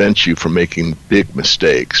prevents you from making big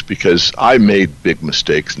mistakes, because I made big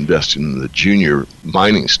mistakes investing in the junior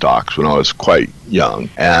mining stocks when I was quite young,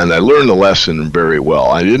 and I learned the lesson very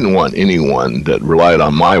well. I didn't want anyone that relied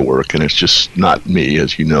on my work, and it's just not me,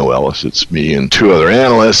 as you know, Ellis. It's me and two other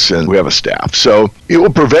analysts, and we have a staff. So it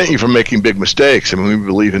will prevent you from making big mistakes. I mean, we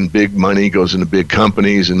believe in big money goes into big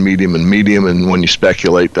companies and medium, and when you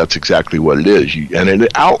speculate, that's exactly what it is. And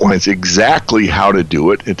it outlines exactly how to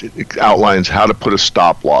do it. It outlines how to put a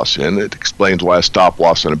stop loss in. It explains why a stop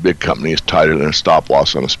loss on a big company is tighter than a stop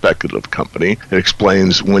loss on a speculative company. It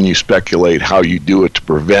explains when you speculate how you do it to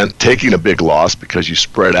prevent taking a big loss because you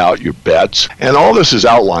spread out your bets. And all this is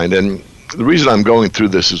outlined, and the reason I'm going through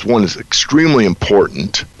this is, one, it's extremely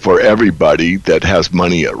important for everybody that has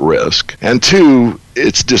money at risk, and two,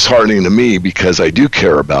 it's disheartening to me because I do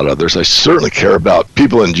care about others. I certainly care about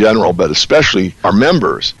people in general, but especially our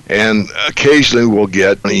members. And occasionally we'll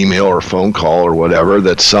get an email or a phone call or whatever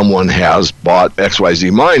that someone has bought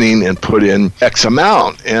XYZ mining and put in X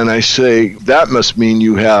amount. And I say, that must mean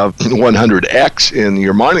you have 100X in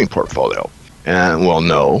your mining portfolio. And, well,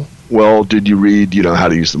 no. Well, did you read, how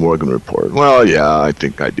to use the Morgan Report? Well, yeah, I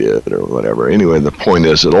think I did, or whatever. Anyway, the point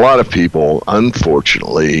is that a lot of people,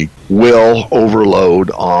 unfortunately, will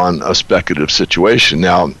overload on a speculative situation.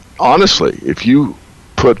 Now, honestly, if you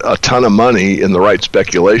put a ton of money in the right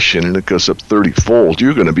speculation and it goes up 30-fold,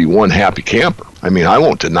 you're going to be one happy camper. I mean, I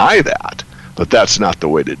won't deny that, but that's not the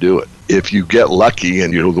way to do it. If you get lucky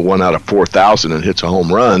and you're the 1 out of 4,000 and hits a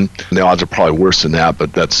home run, and the odds are probably worse than that,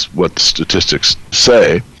 but that's what the statistics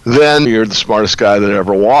say, then you're the smartest guy that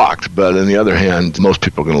ever walked. But on the other hand, most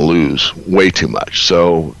people are going to lose way too much.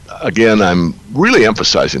 So again, I'm really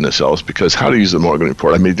emphasizing this, Ellis, because how to use the Morgan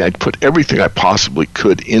Report. I mean, I put everything I possibly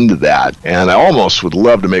could into that, and I almost would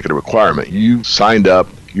love to make it a requirement. You signed up.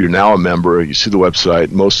 You're now a member, you see the website,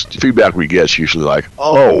 most feedback we get is usually like,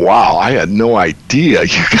 oh, wow, I had no idea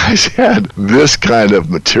you guys had this kind of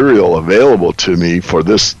material available to me for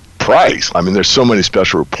this price. I mean, there's so many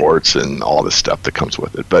special reports and all this stuff that comes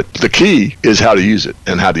with it. But the key is how to use it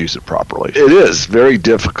and how to use it properly. It is very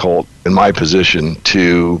difficult in my position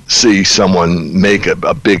to see someone make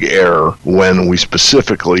a big error when we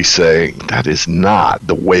specifically say that is not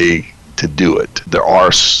the way to do it. There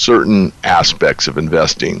are certain aspects of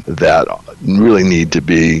investing that really need to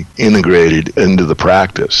be integrated into the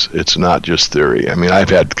practice. It's not just theory. I mean, I've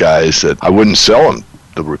had guys that I wouldn't sell them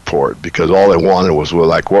the report because all they wanted was, well,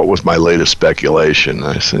 like, what was my latest speculation?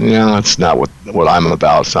 And I said, yeah, that's not what I'm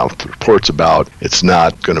about. It's not what the report's about. It's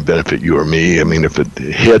not going to benefit you or me. I mean, if it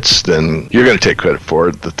hits, then you're going to take credit for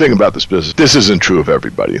it. The thing about this business, this isn't true of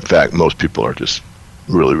everybody. In fact, most people are just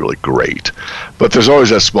really, really great. But there's always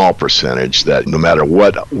that small percentage that no matter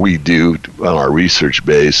what we do on our research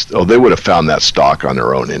base, they would have found that stock on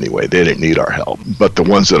their own anyway. They didn't need our help. But the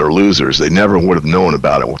ones that are losers, they never would have known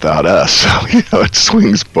about it without us. So, it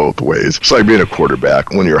swings both ways. It's like being a quarterback.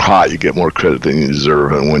 When you're hot, you get more credit than you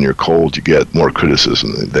deserve. And when you're cold, you get more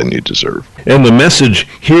criticism than you deserve. And the message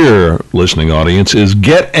here, listening audience, is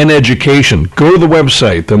get an education. Go to the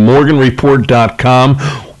website, themorganreport.com,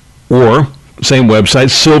 or same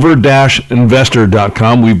website,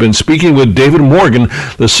 silver-investor.com. We've been speaking with David Morgan,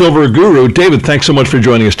 the Silver Guru. David, thanks so much for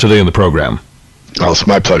joining us today on the program. Oh, it's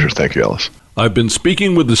my pleasure. Thank you, Ellis. I've been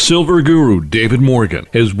speaking with the Silver Guru, David Morgan.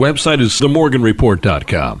 His website is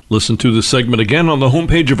themorganreport.com. Listen to the segment again on the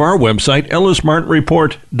homepage of our website,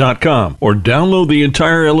 ellismartinreport.com, or download the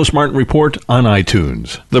entire Ellis Martin Report on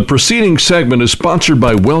iTunes. The preceding segment is sponsored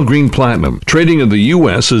by Wellgreen Platinum, trading in the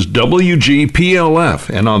U.S. as WGPLF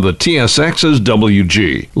and on the TSX as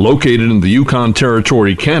WG. Located in the Yukon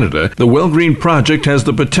Territory, Canada, the Wellgreen Project has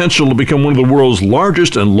the potential to become one of the world's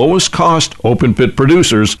largest and lowest cost open-pit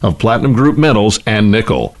producers of platinum group metals and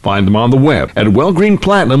nickel. Find them on the web at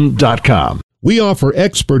wellgreenplatinum.com. We offer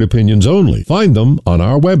expert opinions only. Find them on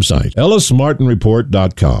our website,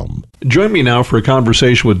 ellismartinreport.com. Join me now for a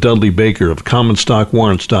conversation with Dudley Baker of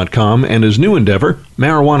CommonStockWarrants.com and his new endeavor,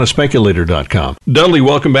 MarijuanaSpeculator.com. Dudley,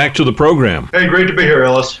 welcome back to the program. Hey, great to be here,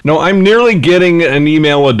 Ellis. No, I'm nearly getting an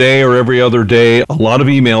email a day or every other day, a lot of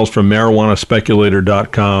emails from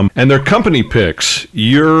MarijuanaSpeculator.com, and they're company picks.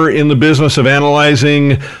 You're in the business of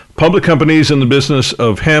analyzing public companies in the business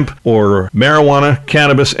of hemp or marijuana,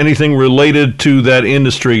 cannabis, anything related to that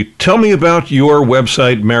industry. Tell me about your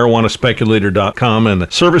website, MarijuanaSpeculator.com, and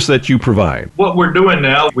the service that you provide. What we're doing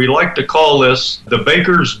now, we like to call this the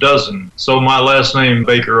Baker's Dozen. So my last name,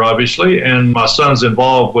 Baker, obviously, and my son's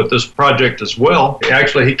involved with this project as well.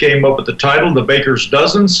 Actually, he came up with the title, the Baker's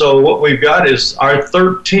Dozen. So what we've got is our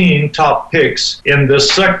 13 top picks in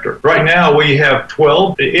this sector. Right now, we have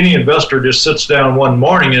 12. Any investor just sits down one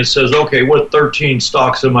morning and says, okay, what 13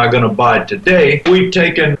 stocks am I going to buy today? We've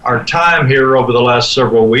taken our time here over the last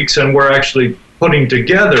several weeks, and we're actually putting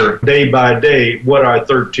together day by day what our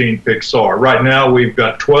 13 picks are. Right now we've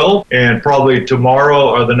got 12, and probably tomorrow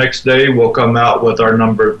or the next day we'll come out with our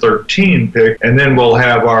number 13 pick, and then we'll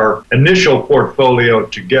have our initial portfolio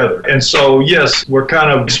together. And so, yes, we're kind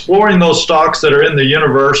of exploring those stocks that are in the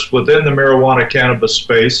universe within the marijuana cannabis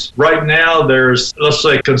space. Right now there's, let's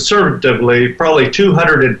say conservatively, probably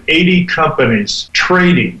 280 companies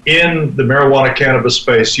trading in the marijuana cannabis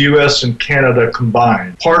space, U.S. and Canada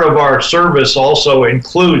combined. Part of our service also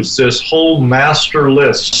includes this whole master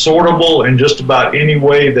list, sortable in just about any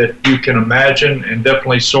way that you can imagine, and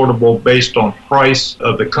definitely sortable based on price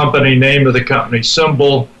of the company, name of the company,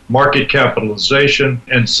 symbol, market capitalization,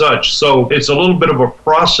 and such. So it's a little bit of a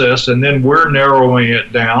process, and then we're narrowing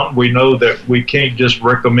it down. We know that we can't just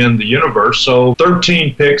recommend the universe. So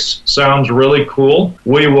 13 picks sounds really cool.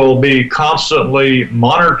 We will be constantly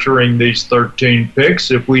monitoring these 13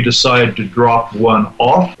 picks. If we decide to drop one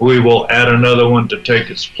off, we will add another one to take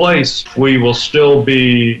its place. We will still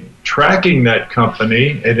be tracking that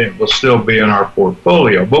company, and it will still be in our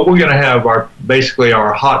portfolio. But we're going to have basically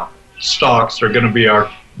our hot stocks are going to be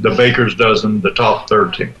the Baker's Dozen, the top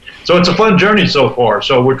 13. So it's a fun journey so far.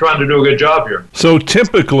 So we're trying to do a good job here. So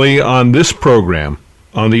typically on this program,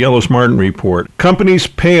 on the Ellis Martin Report, companies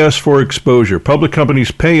pay us for exposure. Public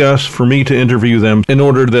companies pay us for me to interview them in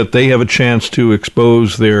order that they have a chance to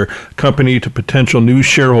expose their company to potential new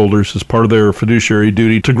shareholders as part of their fiduciary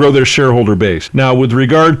duty to grow their shareholder base. Now, with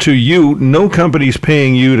regard to you, no company's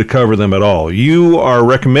paying you to cover them at all. You are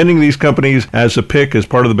recommending these companies as a pick as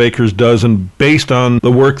part of the Baker's Dozen based on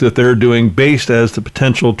the work that they're doing, based as the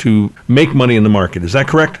potential to make money in the market. Is that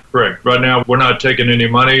correct? Correct. Right now, we're not taking any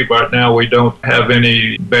money. Right now, we don't have any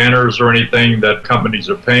see banners or anything that companies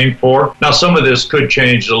are paying for. Now, some of this could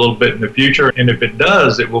change a little bit in the future, and if it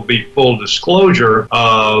does, it will be full disclosure.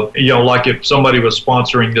 Like if somebody was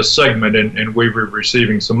sponsoring this segment and we were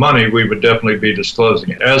receiving some money, we would definitely be disclosing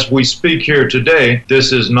it. As we speak here today,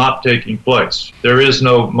 this is not taking place. There is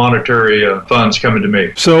no monetary funds coming to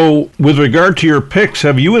me. So, with regard to your picks,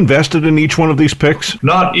 have you invested in each one of these picks?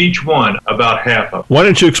 Not each one, about half of them. Why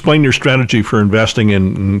don't you explain your strategy for investing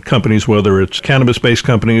in companies, whether it's cannabis-based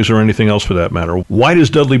companies or anything else for that matter? Why does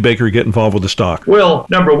Dudley Baker get involved with the stock? Well,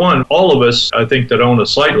 number one, all of us, I think, that own a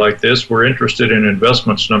site like this, we're interested in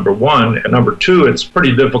investments, number one. And number two, it's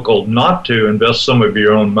pretty difficult not to invest some of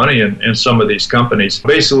your own money in some of these companies.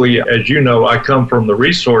 Basically, as you know, I come from the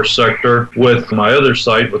resource sector with my other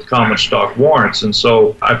site with common stock warrants. And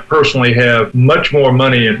so I personally have much more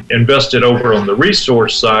money invested over on the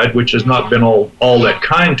resource side, which has not been all that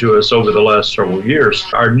kind to us over the last several years.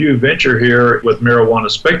 Our new venture here with Marijuana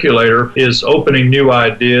Speculator is opening new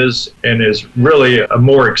ideas and is really a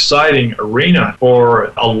more exciting arena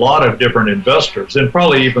for a lot of different investors, and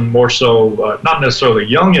probably even more so, not necessarily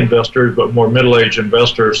young investors, but more middle-aged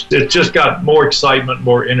investors. It's just got more excitement,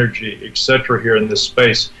 more energy, etc. here in this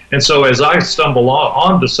space. And so as I stumble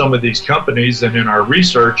onto some of these companies and in our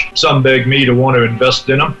research, some beg me to want to invest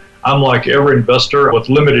in them. I'm like every investor with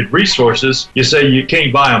limited resources. You say you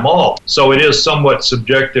can't buy them all. So it is somewhat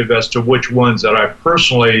subjective as to which ones that I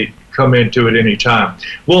personally come into at any time.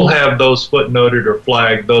 We'll have those footnoted or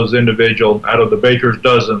flagged, those individual, out of the Baker's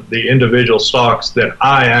dozen, the individual stocks that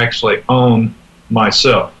I actually own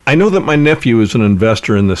myself. I know that my nephew is an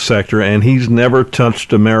investor in this sector, and he's never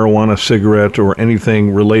touched a marijuana cigarette or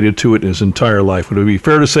anything related to it his entire life. Would it be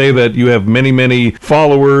fair to say that you have many, many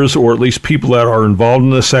followers, or at least people that are involved in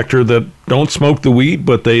the sector that don't smoke the weed,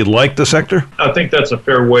 but they like the sector? I think that's a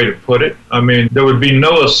fair way to put it. I mean, there would be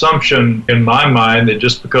no assumption in my mind that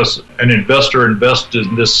just because an investor invests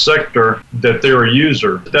in this sector that they're a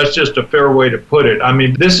user. That's just a fair way to put it. I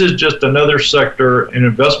mean, this is just another sector, an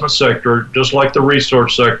investment sector, just like the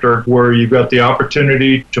resource sector, where you've got the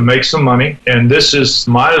opportunity to make some money. And this is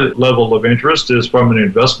my level of interest is from an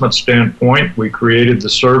investment standpoint. We created the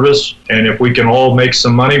service, and if we can all make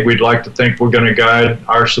some money, we'd like to think we're going to guide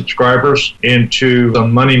our subscribers into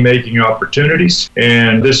some money-making opportunities,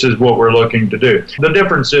 and this is what we're looking to do. The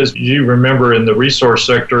difference is, you remember in the resource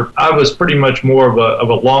sector, I was pretty much more of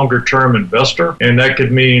a longer-term investor, and that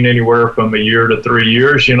could mean anywhere from a year to 3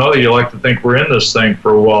 years. You know, you like to think we're in this thing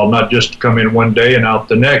for a while, not just come in one day and out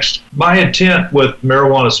the next. My intent with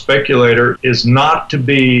Marijuana Speculator is not to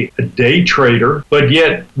be a day trader, but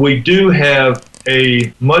yet we do have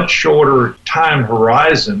a much shorter time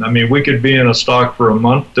horizon. I mean, we could be in a stock for a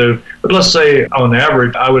month, but let's say on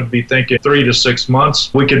average, I would be thinking 3 to 6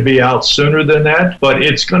 months. We could be out sooner than that, but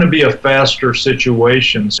it's going to be a faster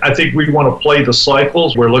situation. I think we want to play the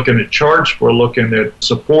cycles. We're looking at charts. We're looking at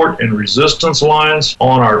support and resistance lines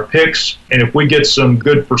on our picks. And if we get some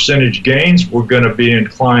good percentage gains, we're going to be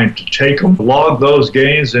inclined to take them, log those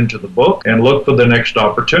gains into the book, and look for the next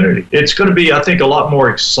opportunity. It's going to be, I think, a lot more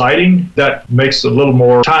exciting. That makes a little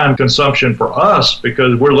more time consumption for us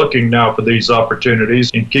because we're looking now for these opportunities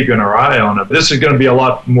and keeping our eye on it. This is going to be a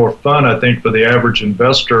lot more fun, I think, for the average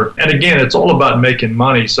investor. And again, it's all about making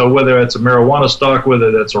money. So whether it's a marijuana stock,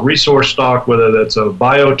 whether that's a resource stock, whether that's a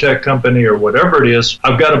biotech company or whatever it is,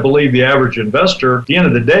 I've got to believe the average investor, at the end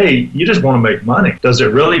of the day, you just want to make money. Does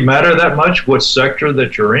it really matter that much what sector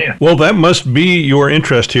that you're in? Well, that must be your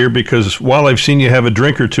interest here, because while I've seen you have a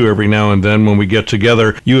drink or two every now and then when we get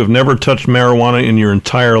together, you have never touched marijuana in your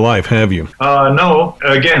entire life, have you? No.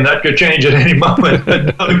 Again, that could change at any moment.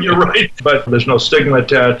 No, you're right. But there's no stigma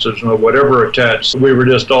attached. There's no whatever attached. We were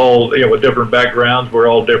just all, with different backgrounds. We're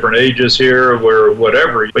all different ages here. We're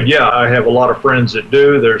whatever. But yeah, I have a lot of friends that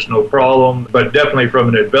do. There's no problem. But definitely from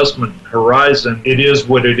an investment horizon, it is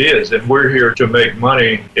what it is. And we're here to make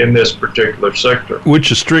money in this particular sector.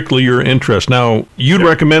 Which is strictly your interest. Now, you'd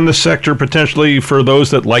recommend this sector potentially for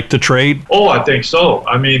those that like to trade? Oh, I think so.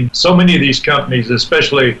 I mean, so many of these companies,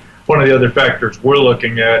 especially one of the other factors we're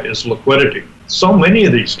looking at is liquidity. So many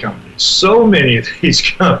of these companies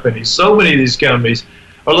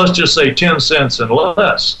are, let's just say, 10 cents and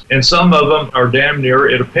less. And some of them are damn near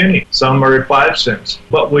at a penny. Some are at 5 cents.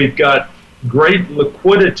 But we've got great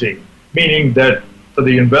liquidity, meaning that for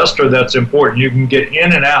the investor, that's important. You can get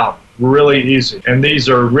in and out really easy. And these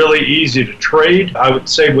are really easy to trade. I would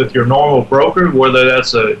say with your normal broker, whether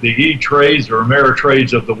that's the E-Trades or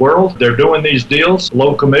Ameritrades of the world, they're doing these deals,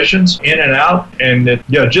 low commissions, in and out, and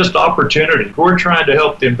just opportunity. We're trying to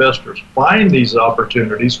help the investors find these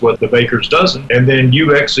opportunities with the baker's dozen, and then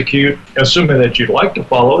you execute, assuming that you'd like to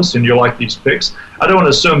follow us and you like these picks. I don't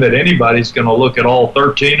assume that anybody's going to look at all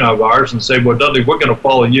 13 of ours and say, well, Dudley, we're going to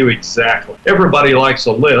follow you exactly. Everybody likes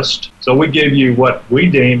a list. So we give you what we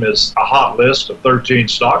deem as a hot list of 13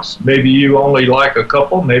 stocks. Maybe you only like a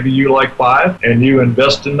couple, maybe you like 5, and you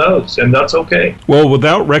invest in those, and that's okay. Well,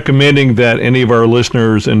 without recommending that any of our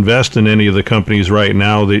listeners invest in any of the companies right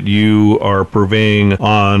now that you are purveying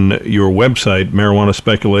on your website,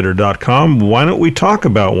 marijuanaspeculator.com, why don't we talk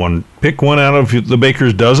about one? Pick one out of the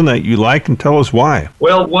baker's dozen that you like and tell us why.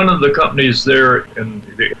 Well, one of the companies there in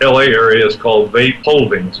the LA area is called Vape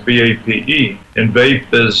Holdings, VAPE. And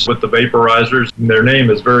Vape is with the vaporizers. Their name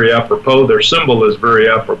is very apropos. Their symbol is very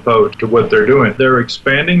apropos to what they're doing. They're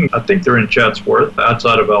expanding. I think they're in Chatsworth,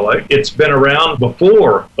 outside of LA. It's been around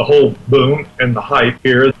before the whole boom and the hype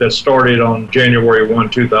here that started on January 1,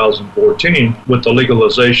 2014 with the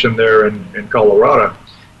legalization there in Colorado.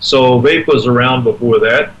 So Vape was around before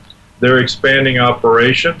that. They're expanding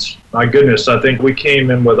operations. My goodness, I think we came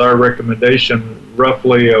in with our recommendation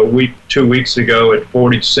roughly 2 weeks ago at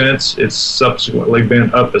 40 cents. It's subsequently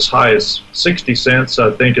been up as high as 60 cents. I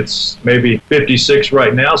think it's maybe 56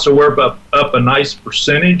 right now. So we're up a nice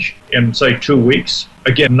percentage in, say, 2 weeks.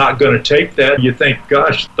 Again, not going to take that. You think,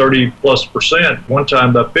 gosh, 30+%, one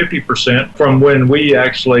time up 50% from when we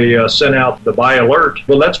actually sent out the buy alert.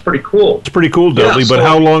 Well, that's pretty cool. It's pretty cool, Dudley, but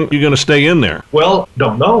how long are you going to stay in there? Well,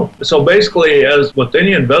 don't know. So basically, as with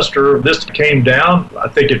any investor, this came down. I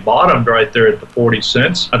think it bottomed right there at the 40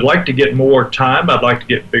 cents. I'd like to get more time. I'd like to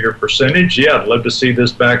get bigger percentage. Yeah, I'd love to see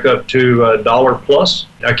this back up to $1 plus.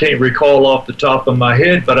 I can't recall off the top of my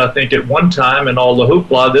head, but I think at one time in all the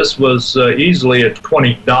hoopla, this was easily a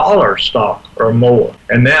 $20 stock or more.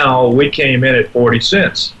 And now we came in at 40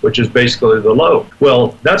 cents, which is basically the low.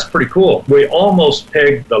 Well, that's pretty cool. We almost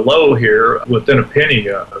pegged the low here within a penny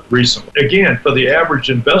recently. Again, for the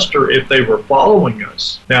average investor, if they were following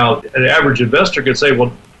us. Now, an average investor could say,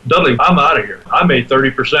 well, Dudley, I'm out of here. I made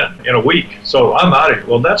 30% in a week, so I'm out of here.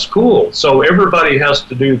 Well, that's cool. So everybody has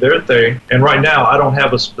to do their thing. And right now, I don't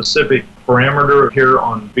have a specific parameter here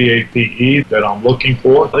on VAPE that I'm looking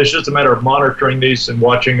for. It's just a matter of monitoring these and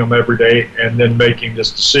watching them every day and then making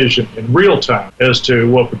this decision in real time as to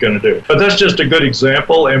what we're going to do. But that's just a good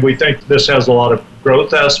example, and we think this has a lot of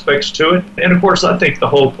growth aspects to it. And of course, I think the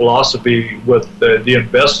whole philosophy with the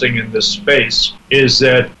investing in this space is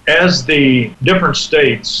that as the different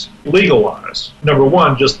states legalize, number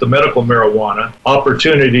one, just the medical marijuana,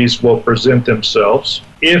 opportunities will present themselves.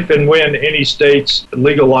 If and when any states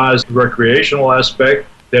legalize the recreational aspect,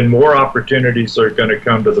 then more opportunities are going to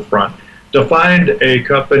come to the front. To find a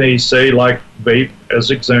company, say like Vape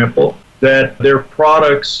as example, that their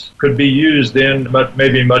products could be used in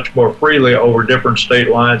maybe much more freely over different state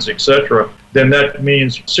lines, etc., then that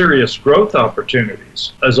means serious growth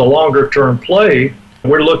opportunities. As a longer-term play,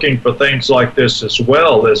 we're looking for things like this as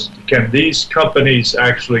well, as can these companies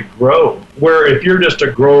actually grow? Where if you're just a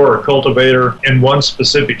grower or cultivator in one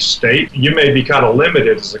specific state, you may be kind of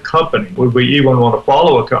limited as a company. Would we even want to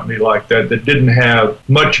follow a company like that didn't have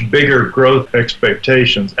much bigger growth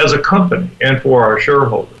expectations as a company and for our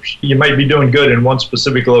shareholders? You might be doing good in one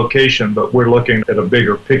specific location, but we're looking at a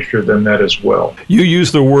bigger picture than that as well. You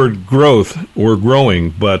use the word growth or growing,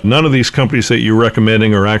 but none of these companies that you're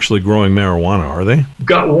recommending are actually growing marijuana, are they?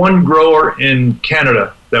 Got one grower in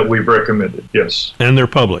Canada that we've recommended, yes. And they're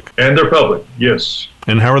public? And they're public, yes.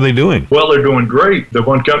 And how are they doing? Well, they're doing great. The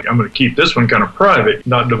one company, I'm going to keep this one kind of private,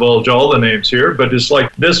 not divulge all the names here, but it's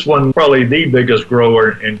like this one, probably the biggest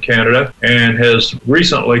grower in Canada, and has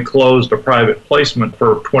recently closed a private placement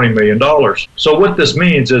for $20 million. So what this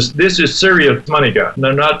means is this is serious money, guys.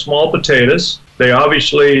 They're not small potatoes. They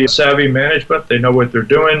obviously savvy management. They know what they're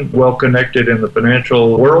doing, well connected in the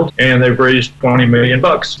financial world, and they've raised $20 million.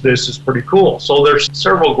 This is pretty cool. So there's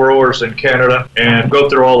several growers in Canada and go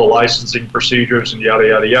through all the licensing procedures and yada,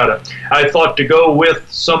 yada, yada. I thought to go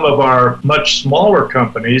with some of our much smaller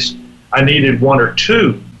companies, I needed one or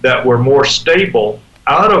two that were more stable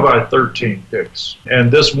out of our 13 picks.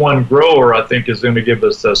 And this one grower, I think, is going to give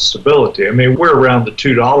us the stability. I mean, we're around the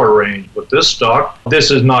 $2 range with this stock.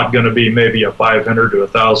 This is not going to be maybe a 500 to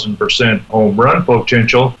 1,000% home run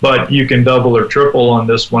potential, but you can double or triple on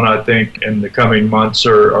this one, I think, in the coming months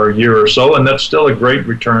or year or so. And that's still a great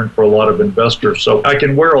return for a lot of investors. So I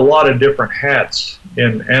can wear a lot of different hats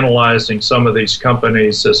in analyzing some of these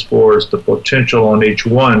companies as far as the potential on each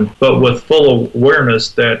one, but with full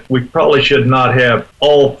awareness that we probably should not have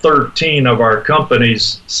all 13 of our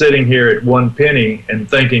companies sitting here at 1 penny and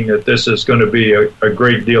thinking that this is going to be a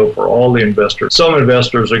great deal for all the investors. Some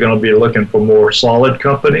investors are going to be looking for more solid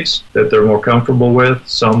companies that they're more comfortable with.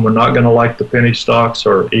 Some are not going to like the penny stocks,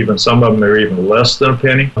 or even some of them are even less than a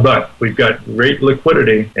penny. But we've got great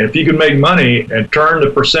liquidity, and if you can make money and turn the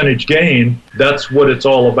percentage gain, that's what it's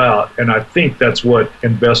all about. And I think that's what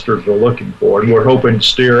investors are looking for. And we're hoping to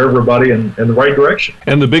steer everybody in the right direction.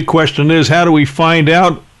 And the big question is, how do we find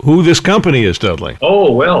out who this company is, Dudley?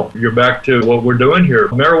 Oh, well, you're back to what we're doing here.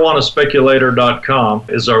 MarijuanaSpeculator.com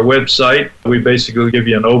is our website. We basically give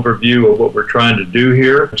you an overview of what we're trying to do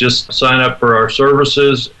here. Just sign up for our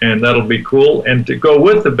services, and that'll be cool. And to go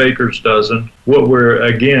with the Baker's Dozen, what we're,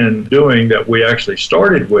 again, doing that we actually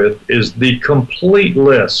started with is the complete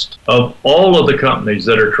list of all of the companies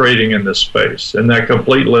that are trading in this space. And that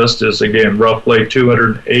complete list is, again, roughly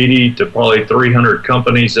 280 to probably 300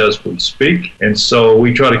 companies as we speak. And so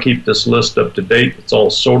we try to keep this list up to date. It's all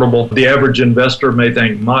sortable. The average investor may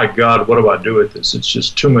think, my God, what do I do with this? It's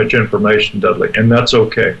just too much information, Dudley. And that's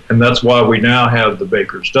okay. And that's why we now have the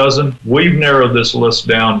Baker's Dozen. We've narrowed this list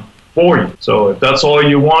down for you. So if that's all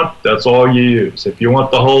you want, that's all you use. If you want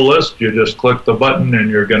the whole list, you just click the button and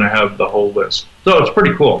you're going to have the whole list. So it's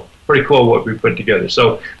pretty cool. Pretty cool what we put together.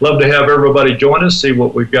 So love to have everybody join us, see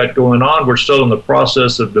what we've got going on. We're still in the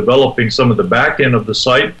process of developing some of the back end of the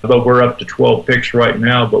site, but we're up to 12 picks right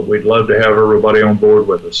now, but we'd love to have everybody on board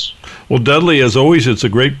with us. Well, Dudley, as always, it's a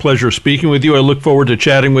great pleasure speaking with you. I look forward to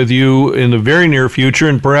chatting with you in the very near future,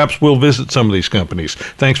 and perhaps we'll visit some of these companies.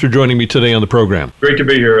 Thanks for joining me today on the program. Great to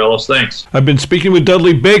be here, Ellis. Thanks. I've been speaking with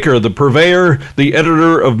Dudley Baker, the purveyor, the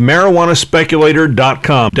editor of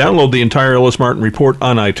MarijuanaSpeculator.com. Download the entire Ellis Martin Report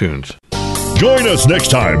on iTunes. Join us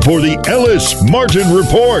next time for the Ellis Martin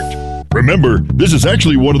Report. Remember, this is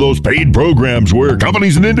actually one of those paid programs where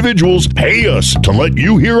companies and individuals pay us to let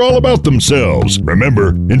you hear all about themselves. Remember,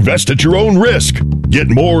 invest at your own risk. Get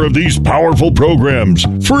more of these powerful programs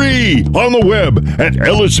free on the web at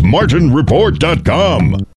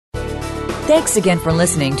ellismartinreport.com. Thanks again for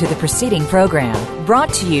listening to the preceding program,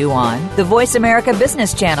 brought to you on the Voice America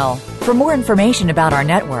Business Channel. For more information about our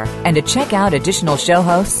network and to check out additional show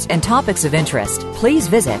hosts and topics of interest, please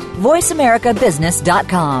visit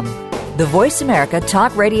voiceamericabusiness.com. The Voice America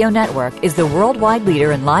Talk Radio Network is the worldwide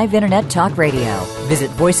leader in live Internet talk radio.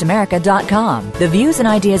 Visit voiceamerica.com. The views and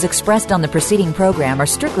ideas expressed on the preceding program are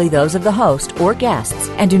strictly those of the host or guests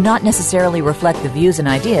and do not necessarily reflect the views and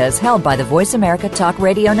ideas held by the Voice America Talk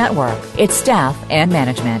Radio Network, its staff, and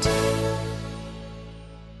management.